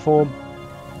can terraform.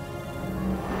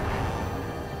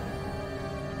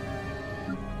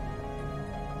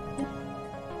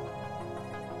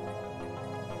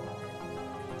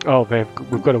 Oh man,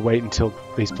 we've got to wait until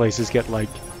these places get like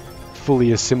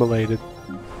fully assimilated.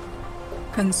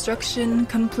 Construction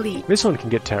complete. This one can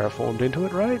get terraformed into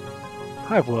it, right?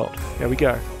 Hive world. There we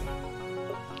go.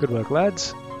 Good work,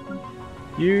 lads.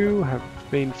 You have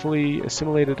been fully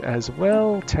assimilated as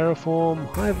well. Terraform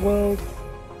Hive world.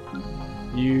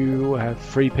 You have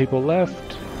 3 people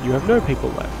left. You have no people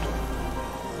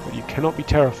left. But you cannot be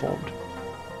terraformed.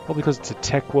 Probably because it's a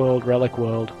tech world, relic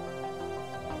world.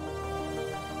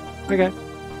 Okay.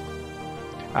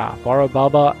 Boro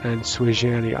Baba and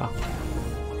Swijania.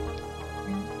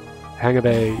 Hangar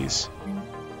bays.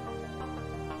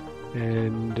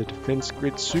 And a defense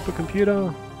grid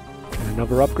supercomputer. And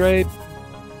another upgrade.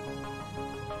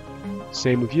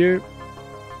 Same with you.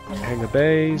 Hangar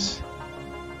bays.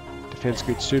 Defense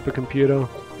grid supercomputer.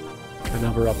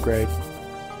 Another upgrade.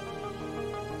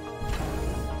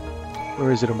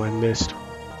 Where is it on my list?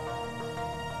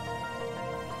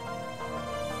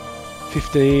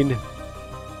 15.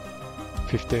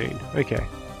 15. Okay.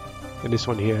 And this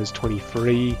one here has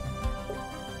 23.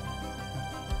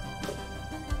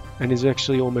 And is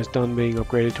actually almost done being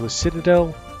upgraded to a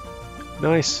citadel.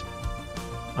 Nice.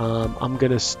 I'm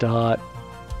gonna start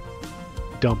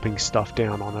dumping stuff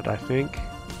down on it, I think.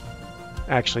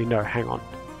 Actually, no, hang on.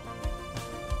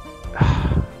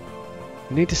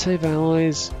 We need to save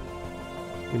allies.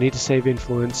 We need to save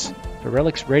influence. The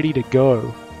relic's ready to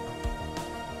go.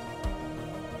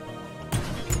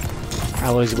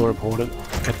 Alloys are more important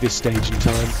at this stage in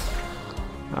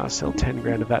time. Sell 10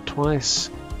 grand of that twice.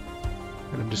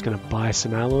 And I'm just going to buy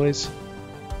some alloys.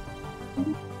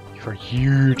 For a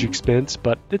huge expense,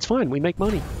 but it's fine, we make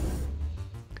money.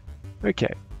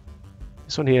 Okay.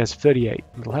 This one here has 38.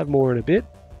 We'll have more in a bit.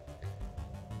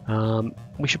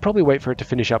 We should probably wait for it to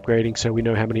finish upgrading so we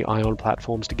know how many ion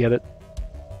platforms to get it.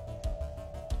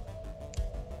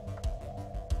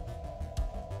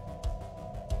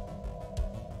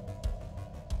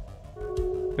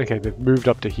 Okay, they've moved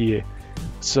up to here.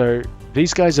 So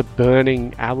these guys are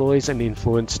burning alloys and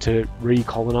influence to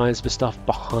recolonize the stuff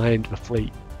behind the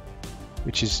fleet,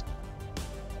 which is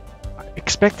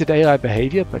expected AI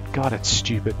behavior, but god, it's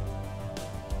stupid.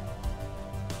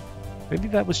 Maybe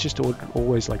that was just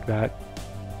always like that.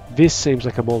 This seems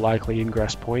like a more likely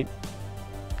ingress point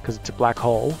because it's a black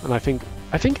hole, and I think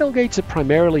L gates are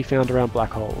primarily found around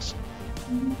black holes.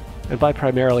 And by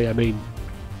primarily I mean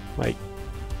like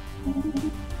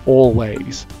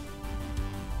always.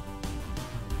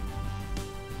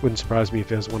 Wouldn't surprise me if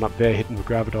there's one up there hitting the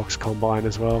Gravidox Combine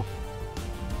as well.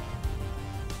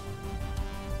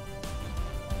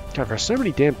 God, there are so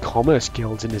many damn commerce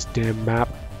guilds in this damn map.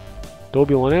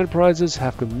 Dorbulan Enterprises,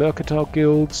 Hafcom Mercantile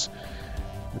Guilds,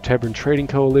 the Tebran Trading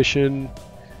Coalition,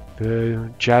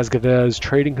 the Jazgavaz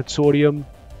Trading Consortium.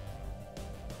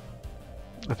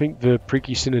 I think the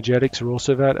Priki Synergetics are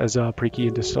also that, as are Priki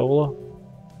Intersolar.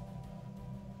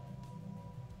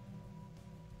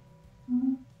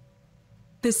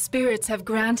 The spirits have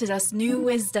granted us new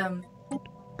wisdom.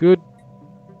 Good.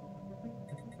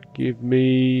 Give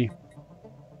me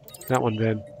that one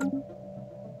then.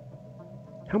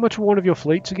 How much were one of your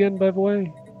fleets again, by the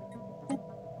way?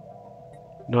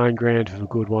 9 grand for the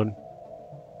good one.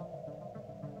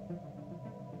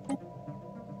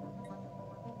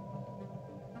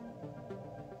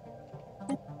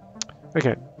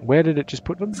 Okay, where did it just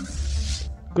put them?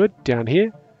 Good, down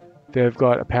here. They've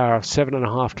got a power of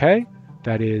 7.5k.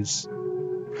 That is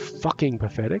fucking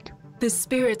pathetic. The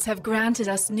spirits have granted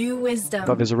us new wisdom.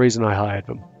 But there's a reason I hired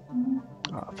them.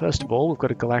 First of all, we've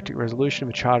got a galactic resolution of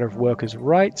a Charter of Workers'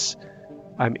 Rights.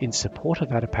 I'm in support of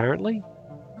that, apparently.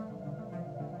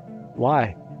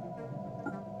 Why?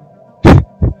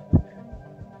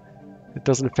 It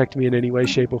doesn't affect me in any way,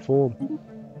 shape, or form.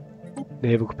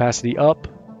 Naval capacity up.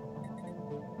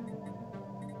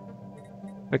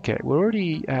 Okay, we're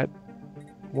already at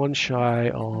one shy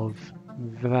of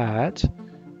that.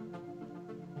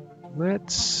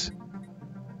 Let's...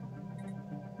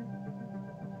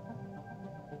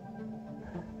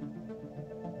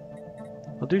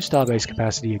 I'll do starbase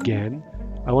capacity again.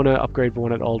 I want to upgrade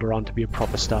one at Alderaan to be a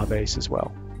proper starbase as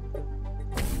well.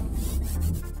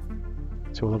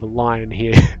 So we'll have a lion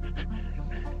here.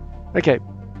 Okay.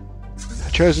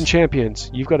 Chosen champions,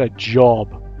 you've got a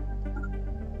job.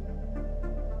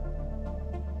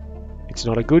 It's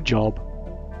not a good job.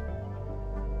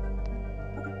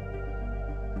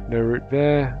 No route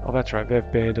there. Oh, that's right.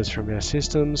 They've banned us from their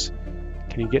systems.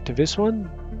 Can you get to this one?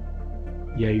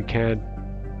 Yeah, you can.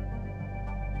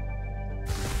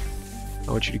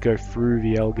 I want you to go through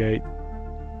the L gate.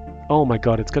 Oh my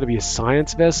god, it's got to be a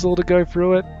science vessel to go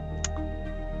through it.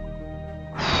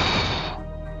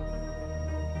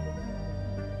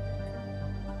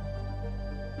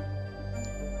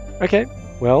 Okay,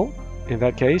 well, in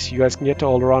that case, you guys can get to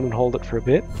Alderaan and hold it for a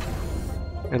bit.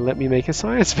 And let me make a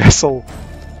science vessel.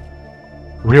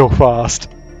 Real fast.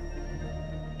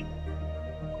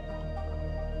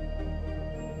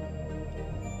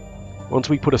 Once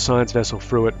we put a science vessel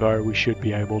through it, though, we should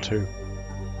be able to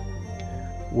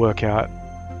work out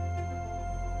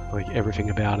like everything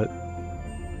about it.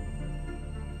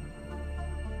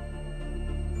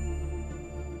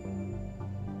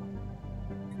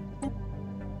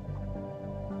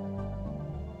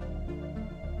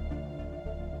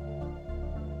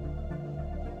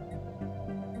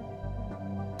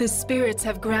 The spirits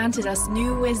have granted us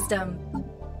new wisdom.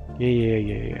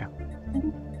 Yeah.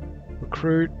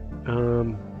 Recruit.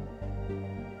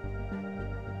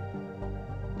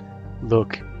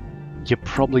 Look, you're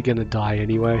probably gonna die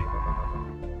anyway,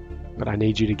 but I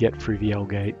need you to get through the L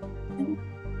gate.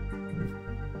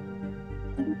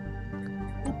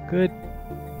 Good.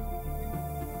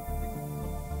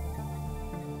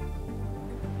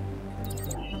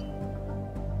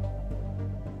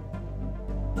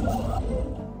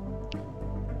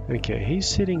 Okay, he's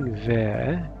sitting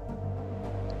there.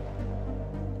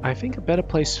 I think a better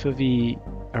place for the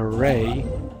array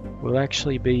will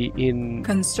actually be in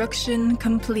Construction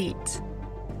complete.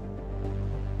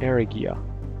 Erigia.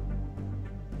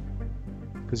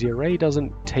 Because the array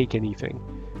doesn't take anything.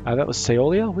 That was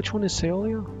Seolia? Which one is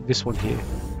Seolia? This one here.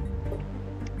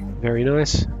 Very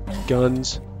nice.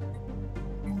 Guns.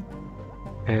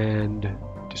 And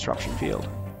disruption field.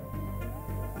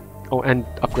 Oh, and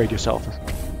upgrade yourself.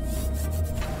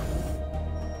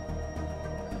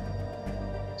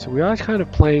 So we are kind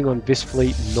of playing on this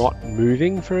fleet not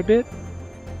moving for a bit.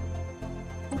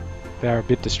 They're a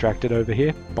bit distracted over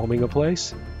here, bombing a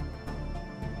place.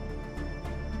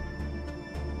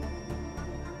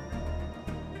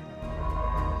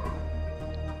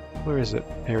 Where is it?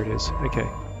 There it is. Okay.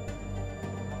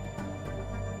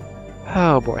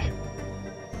 Oh boy.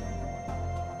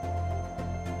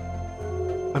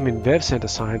 I mean, they've sent a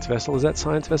science vessel. Is that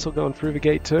science vessel going through the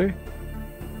gate too?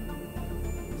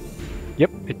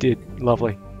 Yep, it did.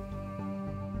 Lovely.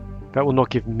 That will not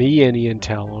give me any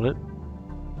intel on it.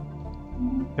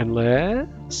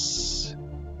 Unless...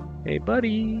 Hey,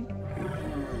 buddy.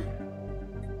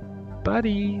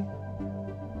 Buddy.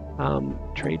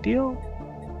 Trade deal?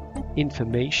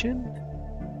 Information?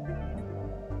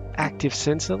 Active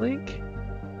sensor link?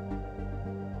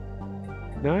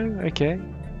 No? Okay.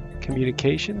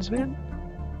 Communications then?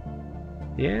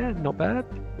 Yeah, not bad.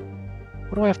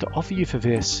 What do I have to offer you for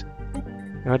this?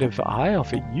 I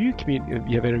offer you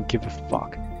yeah, they don't give a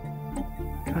fuck.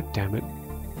 God damn it.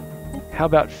 How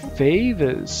about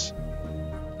favors?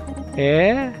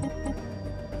 Eh?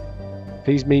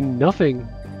 These mean nothing.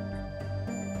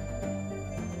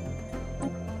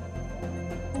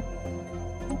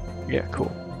 Yeah,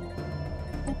 cool.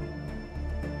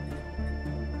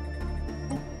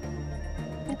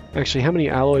 Actually, how many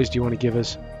alloys do you want to give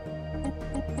us?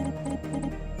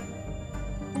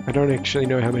 I don't actually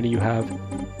know how many you have.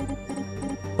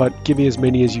 But give me as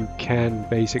many as you can,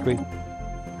 basically.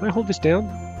 Can I hold this down?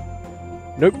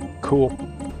 Nope. Cool.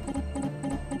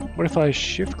 What if I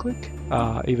shift click?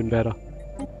 Even better.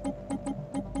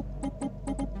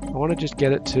 I want to just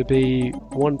get it to be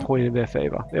 1 point in their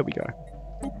favor. There we go.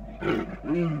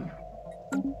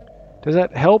 Does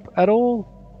that help at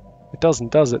all? It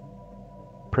doesn't, does it?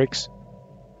 Pricks.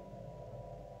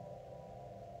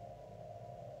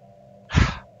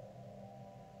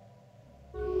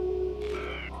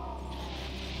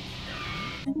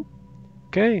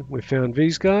 Okay, we found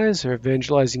these guys. They're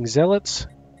evangelizing zealots.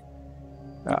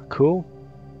 Cool.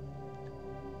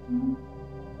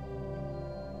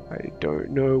 I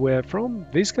don't know where from.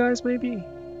 These guys, maybe?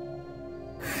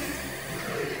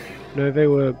 No, they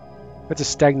were... That's a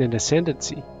stagnant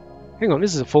ascendancy. Hang on,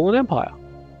 this is a fallen empire.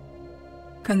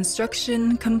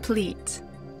 Construction complete.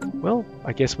 Well,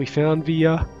 I guess we found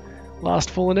the last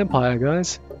fallen empire,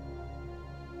 guys.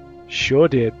 Sure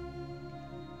did.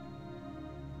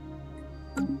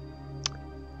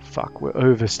 fuck, we're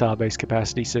over starbase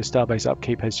capacity, so starbase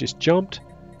upkeep has just jumped.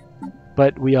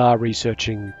 But we are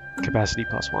researching capacity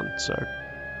 +1, so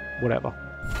whatever.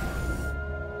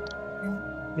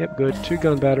 Yep, good. 2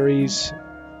 gun batteries.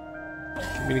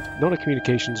 Not a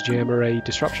communications jammer, a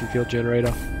disruption field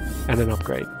generator, and an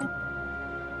upgrade.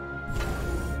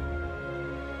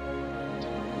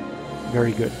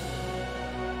 Very good.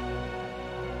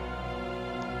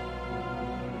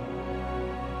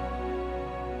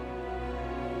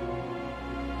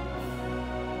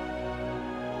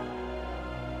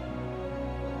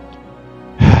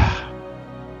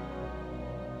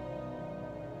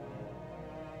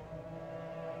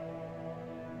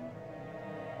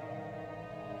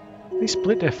 They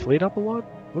split their fleet up a lot?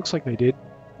 Looks like they did.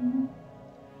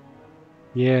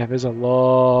 Yeah, there's a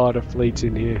lot of fleets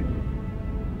in here.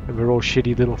 And we're all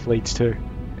shitty little fleets too.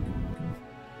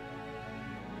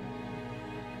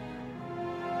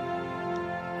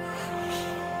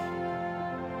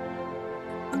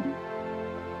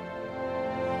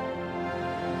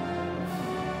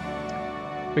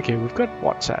 Okay, we've got,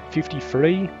 what's that,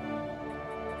 53?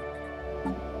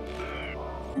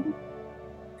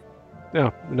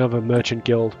 Oh, another merchant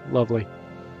guild. Lovely.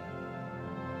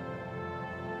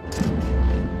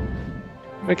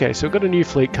 Okay, so we've got a new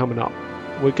fleet coming up.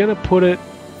 We're going to put it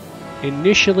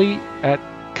initially at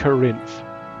Corinth.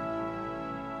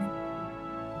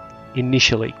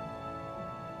 Initially.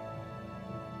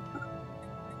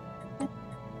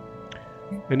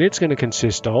 And it's going to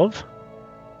consist of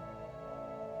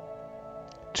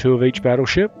 2 of each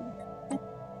battleship.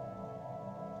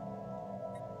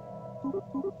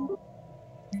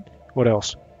 What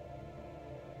else?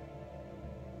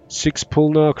 6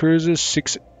 Pulnar cruisers,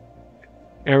 6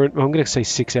 errant. I'm going to say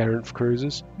 6 errant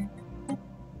cruisers.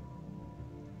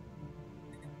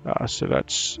 So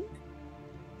that's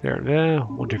there and there.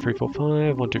 1, 2, 3, 4,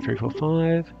 5. 1, 2, 3, 4,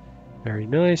 5. Very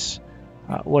nice.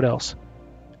 What else?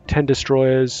 10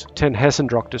 destroyers, 10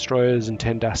 Hessendrock destroyers, and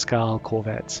 10 Daskal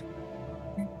corvettes.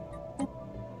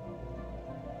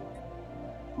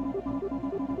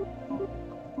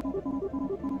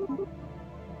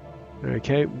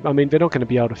 Okay, I mean, they're not going to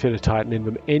be able to fit a Titan in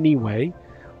them anyway,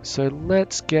 so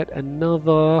let's get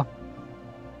another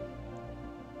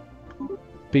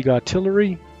big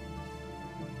artillery.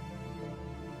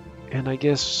 And I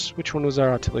guess, which one was our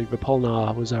artillery? The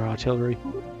Polnar was our artillery.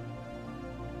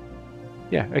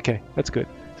 Yeah, okay, that's good.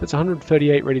 So it's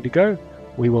 138 ready to go.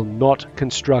 We will not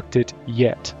construct it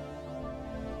yet.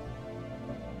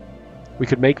 We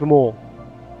could make them all.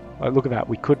 Look at that,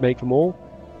 we could make them all.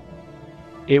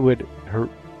 It would hurt.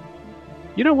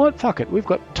 You know what? Fuck it. We've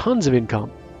got tons of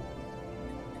income.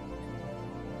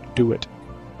 Do it.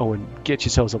 Oh, and get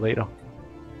yourselves a leader.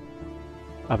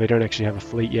 They don't actually have a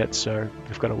fleet yet, so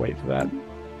we've got to wait for that.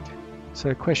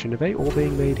 So, question, are they all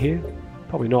being made here?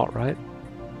 Probably not, right?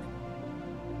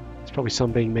 There's probably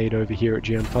some being made over here at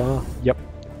Jamfar. Yep.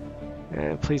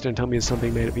 Please don't tell me there's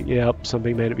something made at the... Yep,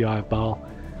 something made at the Eye of Baal.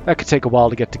 That could take a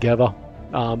while to get together.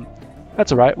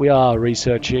 That's alright, we are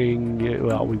researching,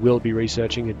 well, we will be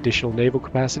researching additional naval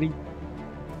capacity.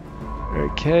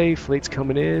 Okay, fleet's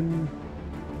coming in.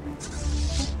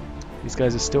 These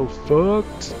guys are still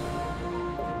fucked.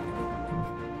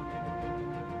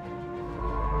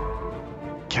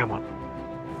 Come on.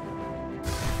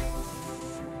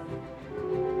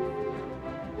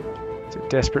 It's a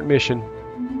desperate mission.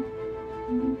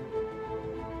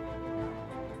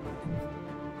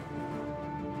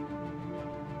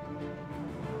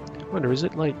 I wonder, is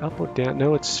it like up or down?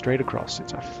 No, it's straight across.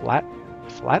 It's a flat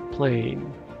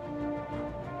plane.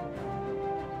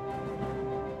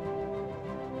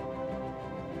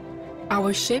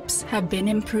 Our ships have been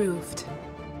improved.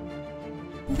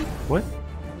 What?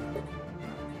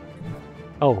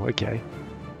 Oh, okay.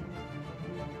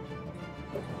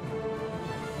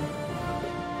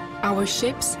 Our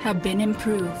ships have been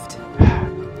improved.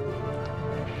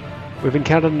 We've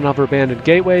encountered another abandoned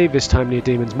gateway, this time near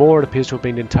Demon's Maw. It appears to have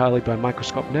been entirely by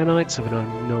microscope nanites of an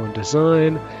unknown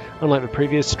design. Unlike the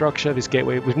previous structure, this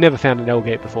gateway... We've never found an L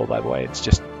gate before, by the way. It's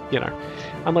just, you know.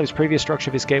 Unlike its previous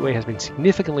structure, this gateway has been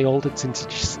significantly altered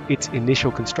since its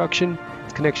initial construction.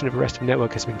 Its connection to the rest of the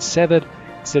network has been severed.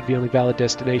 Instead, the only valid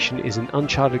destination is an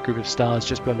uncharted group of stars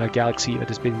just beyond our galaxy that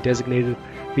has been designated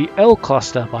the L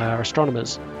cluster by our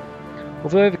astronomers.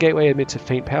 Although the gateway emits a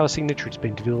faint power signature, it's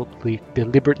been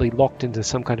deliberately locked into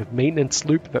some kind of maintenance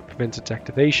loop that prevents its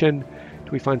activation.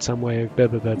 Do we find some way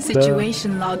of...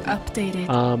 Situation log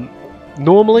updated.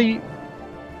 Normally,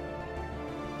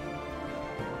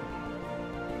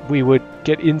 we would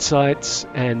get insights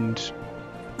and,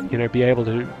 you know, be able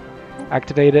to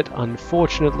Activate it.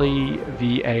 Unfortunately,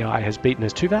 the AI has beaten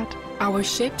us to that. Our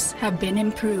ships have been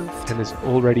improved. And is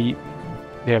already...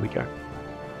 There we go.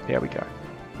 There we go.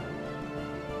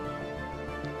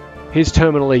 Here's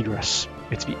Terminal Egress.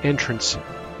 It's the entrance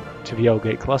to the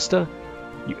L-Gate cluster.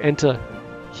 You enter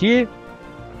here.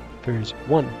 There's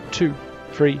 1, 2,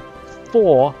 3,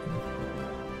 4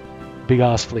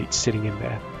 big-ass fleets sitting in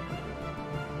there.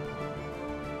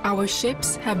 Our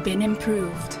ships have been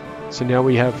improved. So now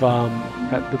we have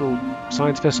that little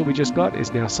science vessel we just got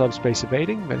is now subspace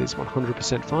evading. That is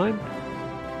 100% fine.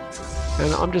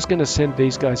 And I'm just going to send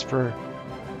these guys for...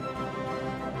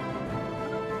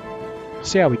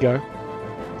 See how we go.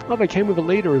 Oh, they came with a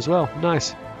leader as well.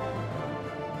 Nice.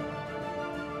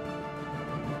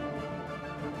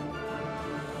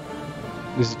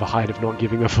 This is the height of not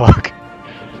giving a fuck.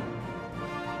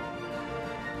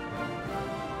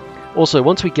 Also,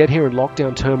 once we get here and lock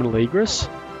down Terminal Egress,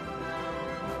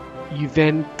 you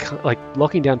then, like,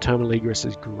 locking down Terminal Egress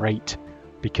is great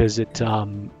because it,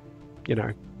 you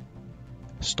know,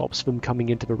 stops them coming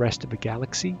into the rest of the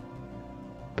galaxy.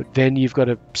 But then you've got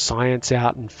to science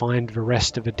out and find the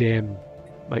rest of the damn,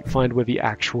 like, find where the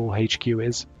actual HQ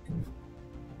is.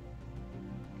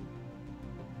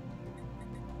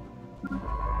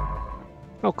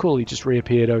 Oh, cool, he just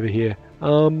reappeared over here.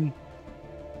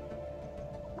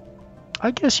 I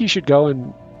guess you should go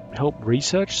and help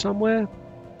research somewhere.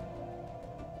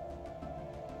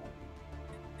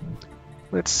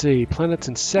 Let's see, planets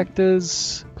and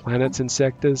sectors. Planets and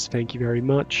sectors, thank you very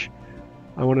much.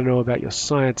 I want to know about your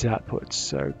science outputs.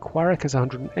 So, Quark has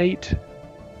 108.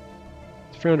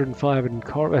 305 in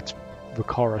that's the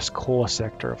Chorus core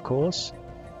sector, of course.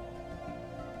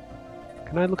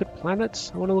 Can I look at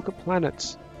planets? I want to look at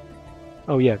planets.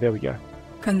 Oh yeah, there we go.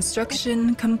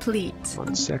 Construction complete.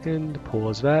 1 second,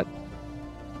 pause that.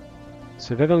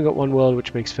 So they've only got one world,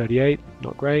 which makes 38.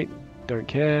 Not great, don't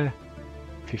care.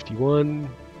 51,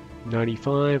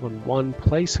 95 on one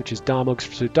place, which is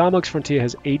Darmok's. So Darmok's Frontier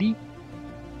has 80.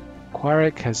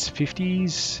 Quark has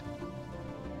 50s.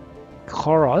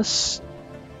 Chorus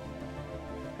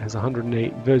has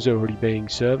 108. Those are already being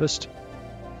serviced.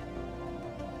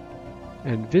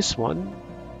 And this one...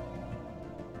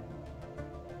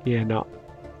 Yeah, no.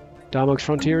 Darmok's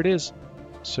Frontier it is.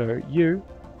 So you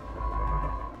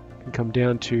can come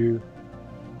down to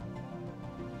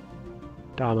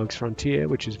Darmok's Frontier,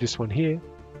 which is this one here,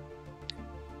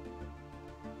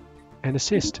 and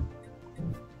assist.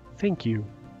 Thank you.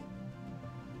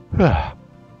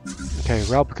 Okay,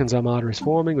 Ralpican's Armada is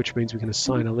forming, which means we can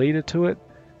assign a leader to it.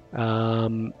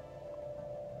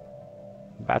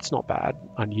 That's not bad.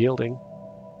 Unyielding.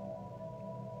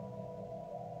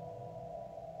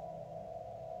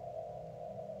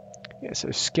 Yeah,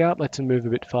 so Scout lets him move a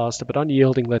bit faster, but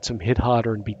Unyielding lets him hit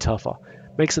harder and be tougher.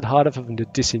 Makes it harder for them to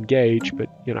disengage, but,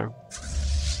 you know,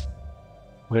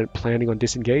 we weren't planning on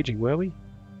disengaging, were we?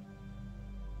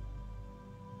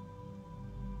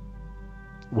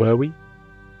 Were we?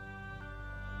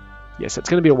 Yes, it's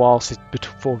going to be a while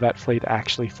before that fleet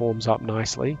actually forms up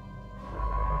nicely.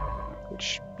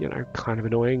 Which, you know, kind of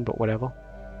annoying, but whatever.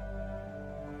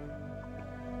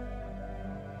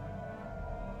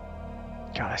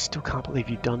 God, I still can't believe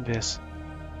you've done this.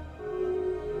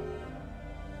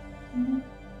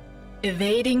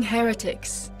 Evading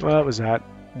heretics. What was that?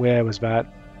 Where was that?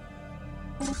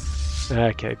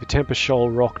 Okay, the Tempest Shoal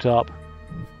rocked up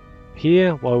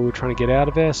here while we were trying to get out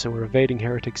of there, so we're evading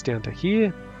heretics down to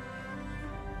here.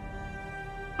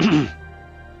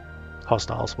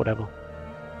 Hostiles, whatever.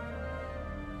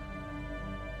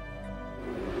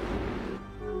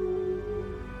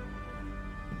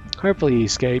 Hopefully he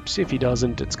escapes. If he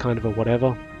doesn't, it's kind of a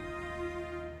whatever.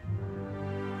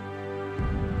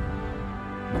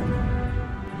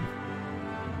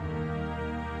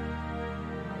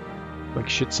 Like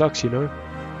shit sucks, you know.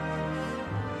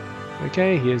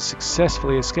 Okay, he has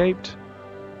successfully escaped.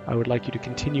 I would like you to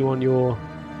continue on your...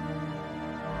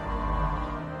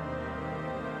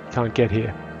 Can't get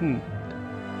here.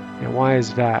 Now why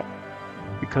is that?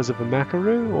 Because of the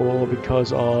Macaru or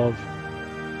because of...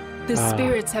 The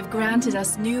spirits have granted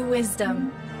us new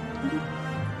wisdom.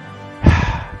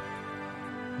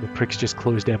 The pricks just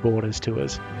closed their borders to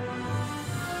us.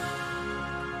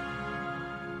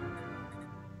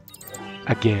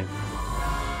 Again.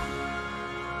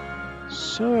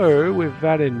 So, with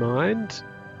that in mind,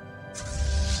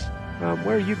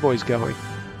 where are you boys going?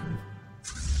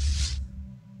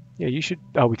 Yeah, you should...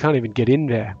 Oh, we can't even get in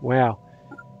there. Wow.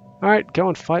 Alright, go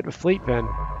and fight the fleet then.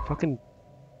 Fucking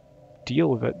deal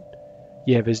with it.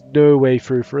 Yeah, there's no way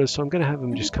through for us, so I'm going to have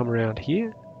them just come around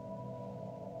here.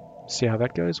 See how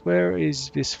that goes. Where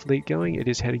is this fleet going? It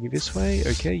is heading this way.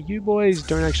 Okay, you boys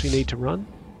don't actually need to run.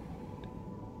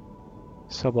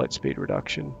 Sublight speed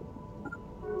reduction.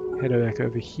 Head back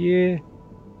over here.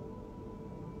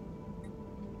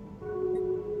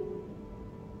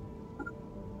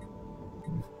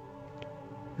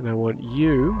 And I want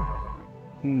you.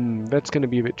 That's going to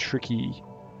be a bit tricky.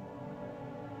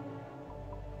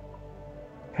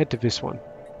 Head to this one.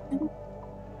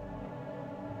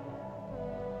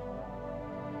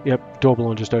 Yep,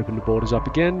 Dorbalon just opened the borders up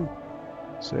again.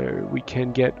 So we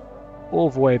can get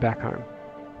all the way back home.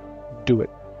 Do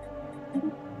it.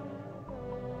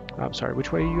 I'm sorry,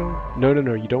 which way are you going? No, no,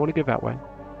 no, you don't want to go that way.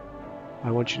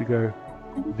 I want you to go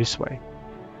this way.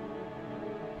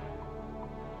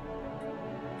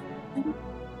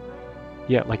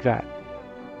 Yeah, like that.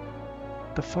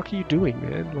 What the fuck are you doing,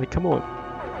 man? Like, come on.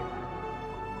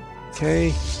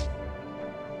 Okay.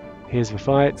 Here's the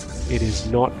fight. It is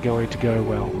not going to go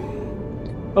well.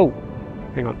 Oh,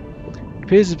 hang on. It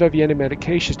appears as though the enigmatic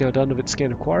cache is now done with its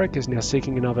scan of Quark, is now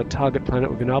seeking another target planet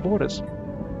within our borders.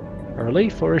 A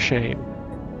relief or a shame?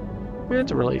 Yeah,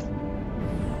 it's a relief.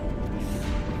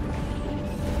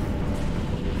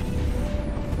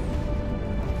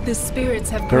 The spirits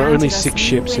have There are only granted us 6 new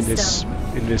ships wisdom.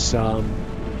 in this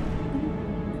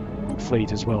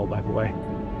fleet as well, by the way.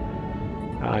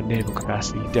 Naval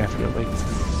capacity, definitely.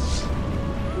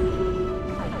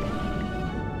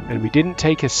 And we didn't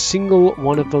take a single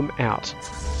one of them out.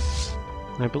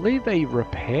 I believe they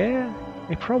repair?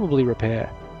 They probably repair.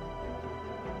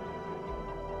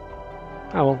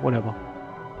 Oh well, whatever.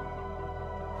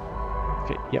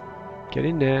 Okay, yep. Get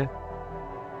in there.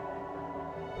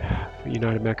 The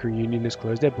United Macro Union has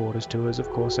closed their borders to us. Of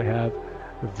course they have.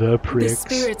 The pricks. The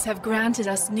spirits have granted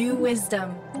us new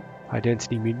wisdom.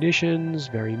 High-density munitions,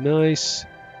 very nice.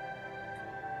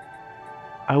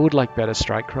 I would like better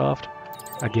strike craft.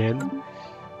 Again.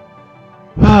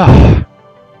 Oh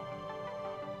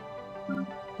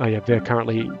yeah, they're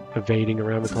currently evading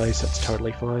around the place. That's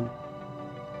totally fine.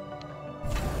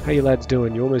 How you lads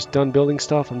doing? You almost done building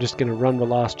stuff? I'm just going to run the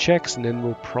last checks and then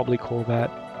we'll probably call that.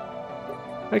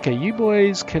 Okay, you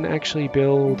boys can actually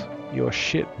build your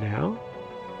shit now.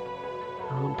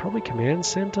 Probably command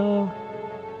center.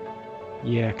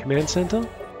 Yeah, command center.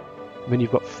 And then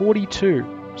you've got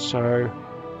 42. So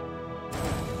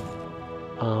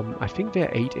I think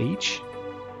they're 8 each.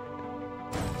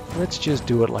 Let's just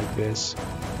do it like this.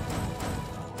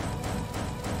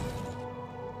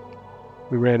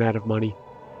 We ran out of money.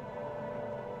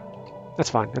 That's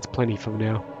fine. That's plenty for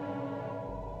now.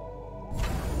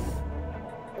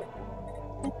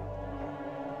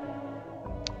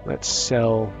 Let's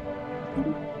sell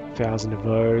 1,000 of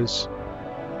those.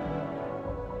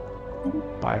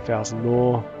 Buy 1,000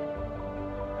 more.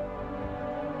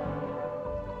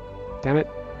 Damn it.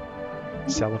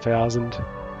 Sell 1,000.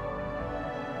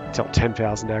 Sell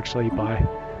 10,000 actually. Buy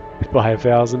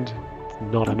 1,000. It's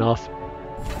not enough.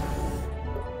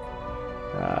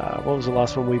 What was the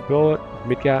last one we bought?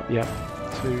 Mid-gap, yep.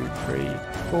 2, 3,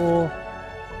 4.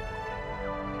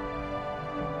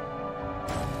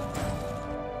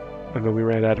 And then we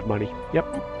ran out of money.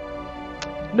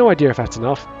 Yep. No idea if that's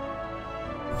enough.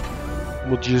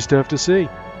 We'll just have to see.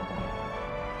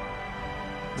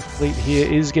 The fleet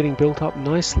here is getting built up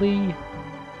nicely.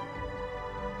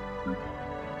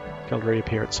 They'll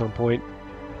reappear at some point.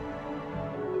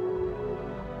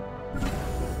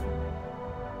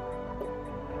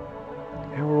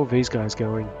 How are all these guys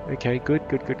going? Okay, good,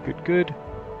 good, good, good, good.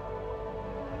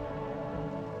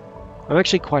 I'm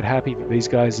actually quite happy that these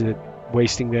guys are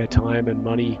wasting their time and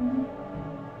money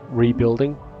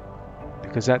rebuilding,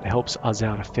 because that helps us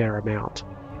out a fair amount.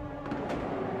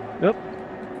 Yep.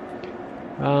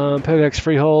 Pervex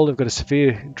Freehold, they've got a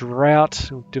severe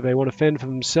drought. Do they want to fend for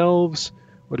themselves?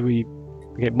 What do we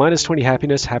get? Minus 20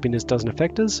 happiness. Happiness doesn't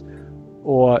affect us.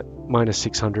 Or minus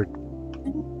 600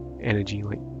 energy.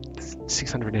 Like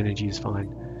 600 energy is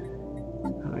fine.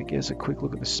 I guess a quick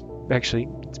look at this. Actually,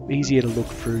 it's easier to look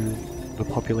through the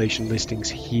population listings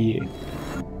here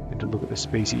and to look at the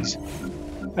species.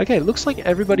 Okay, it looks like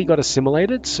everybody got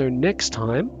assimilated, so next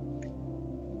time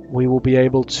we will be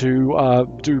able to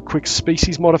do quick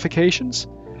species modifications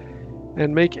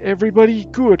and make everybody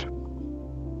good.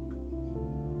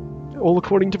 All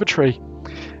according to the tree.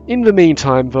 In the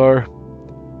meantime,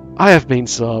 though, I have been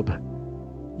Sub.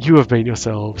 You have been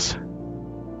yourselves.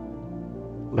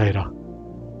 Later.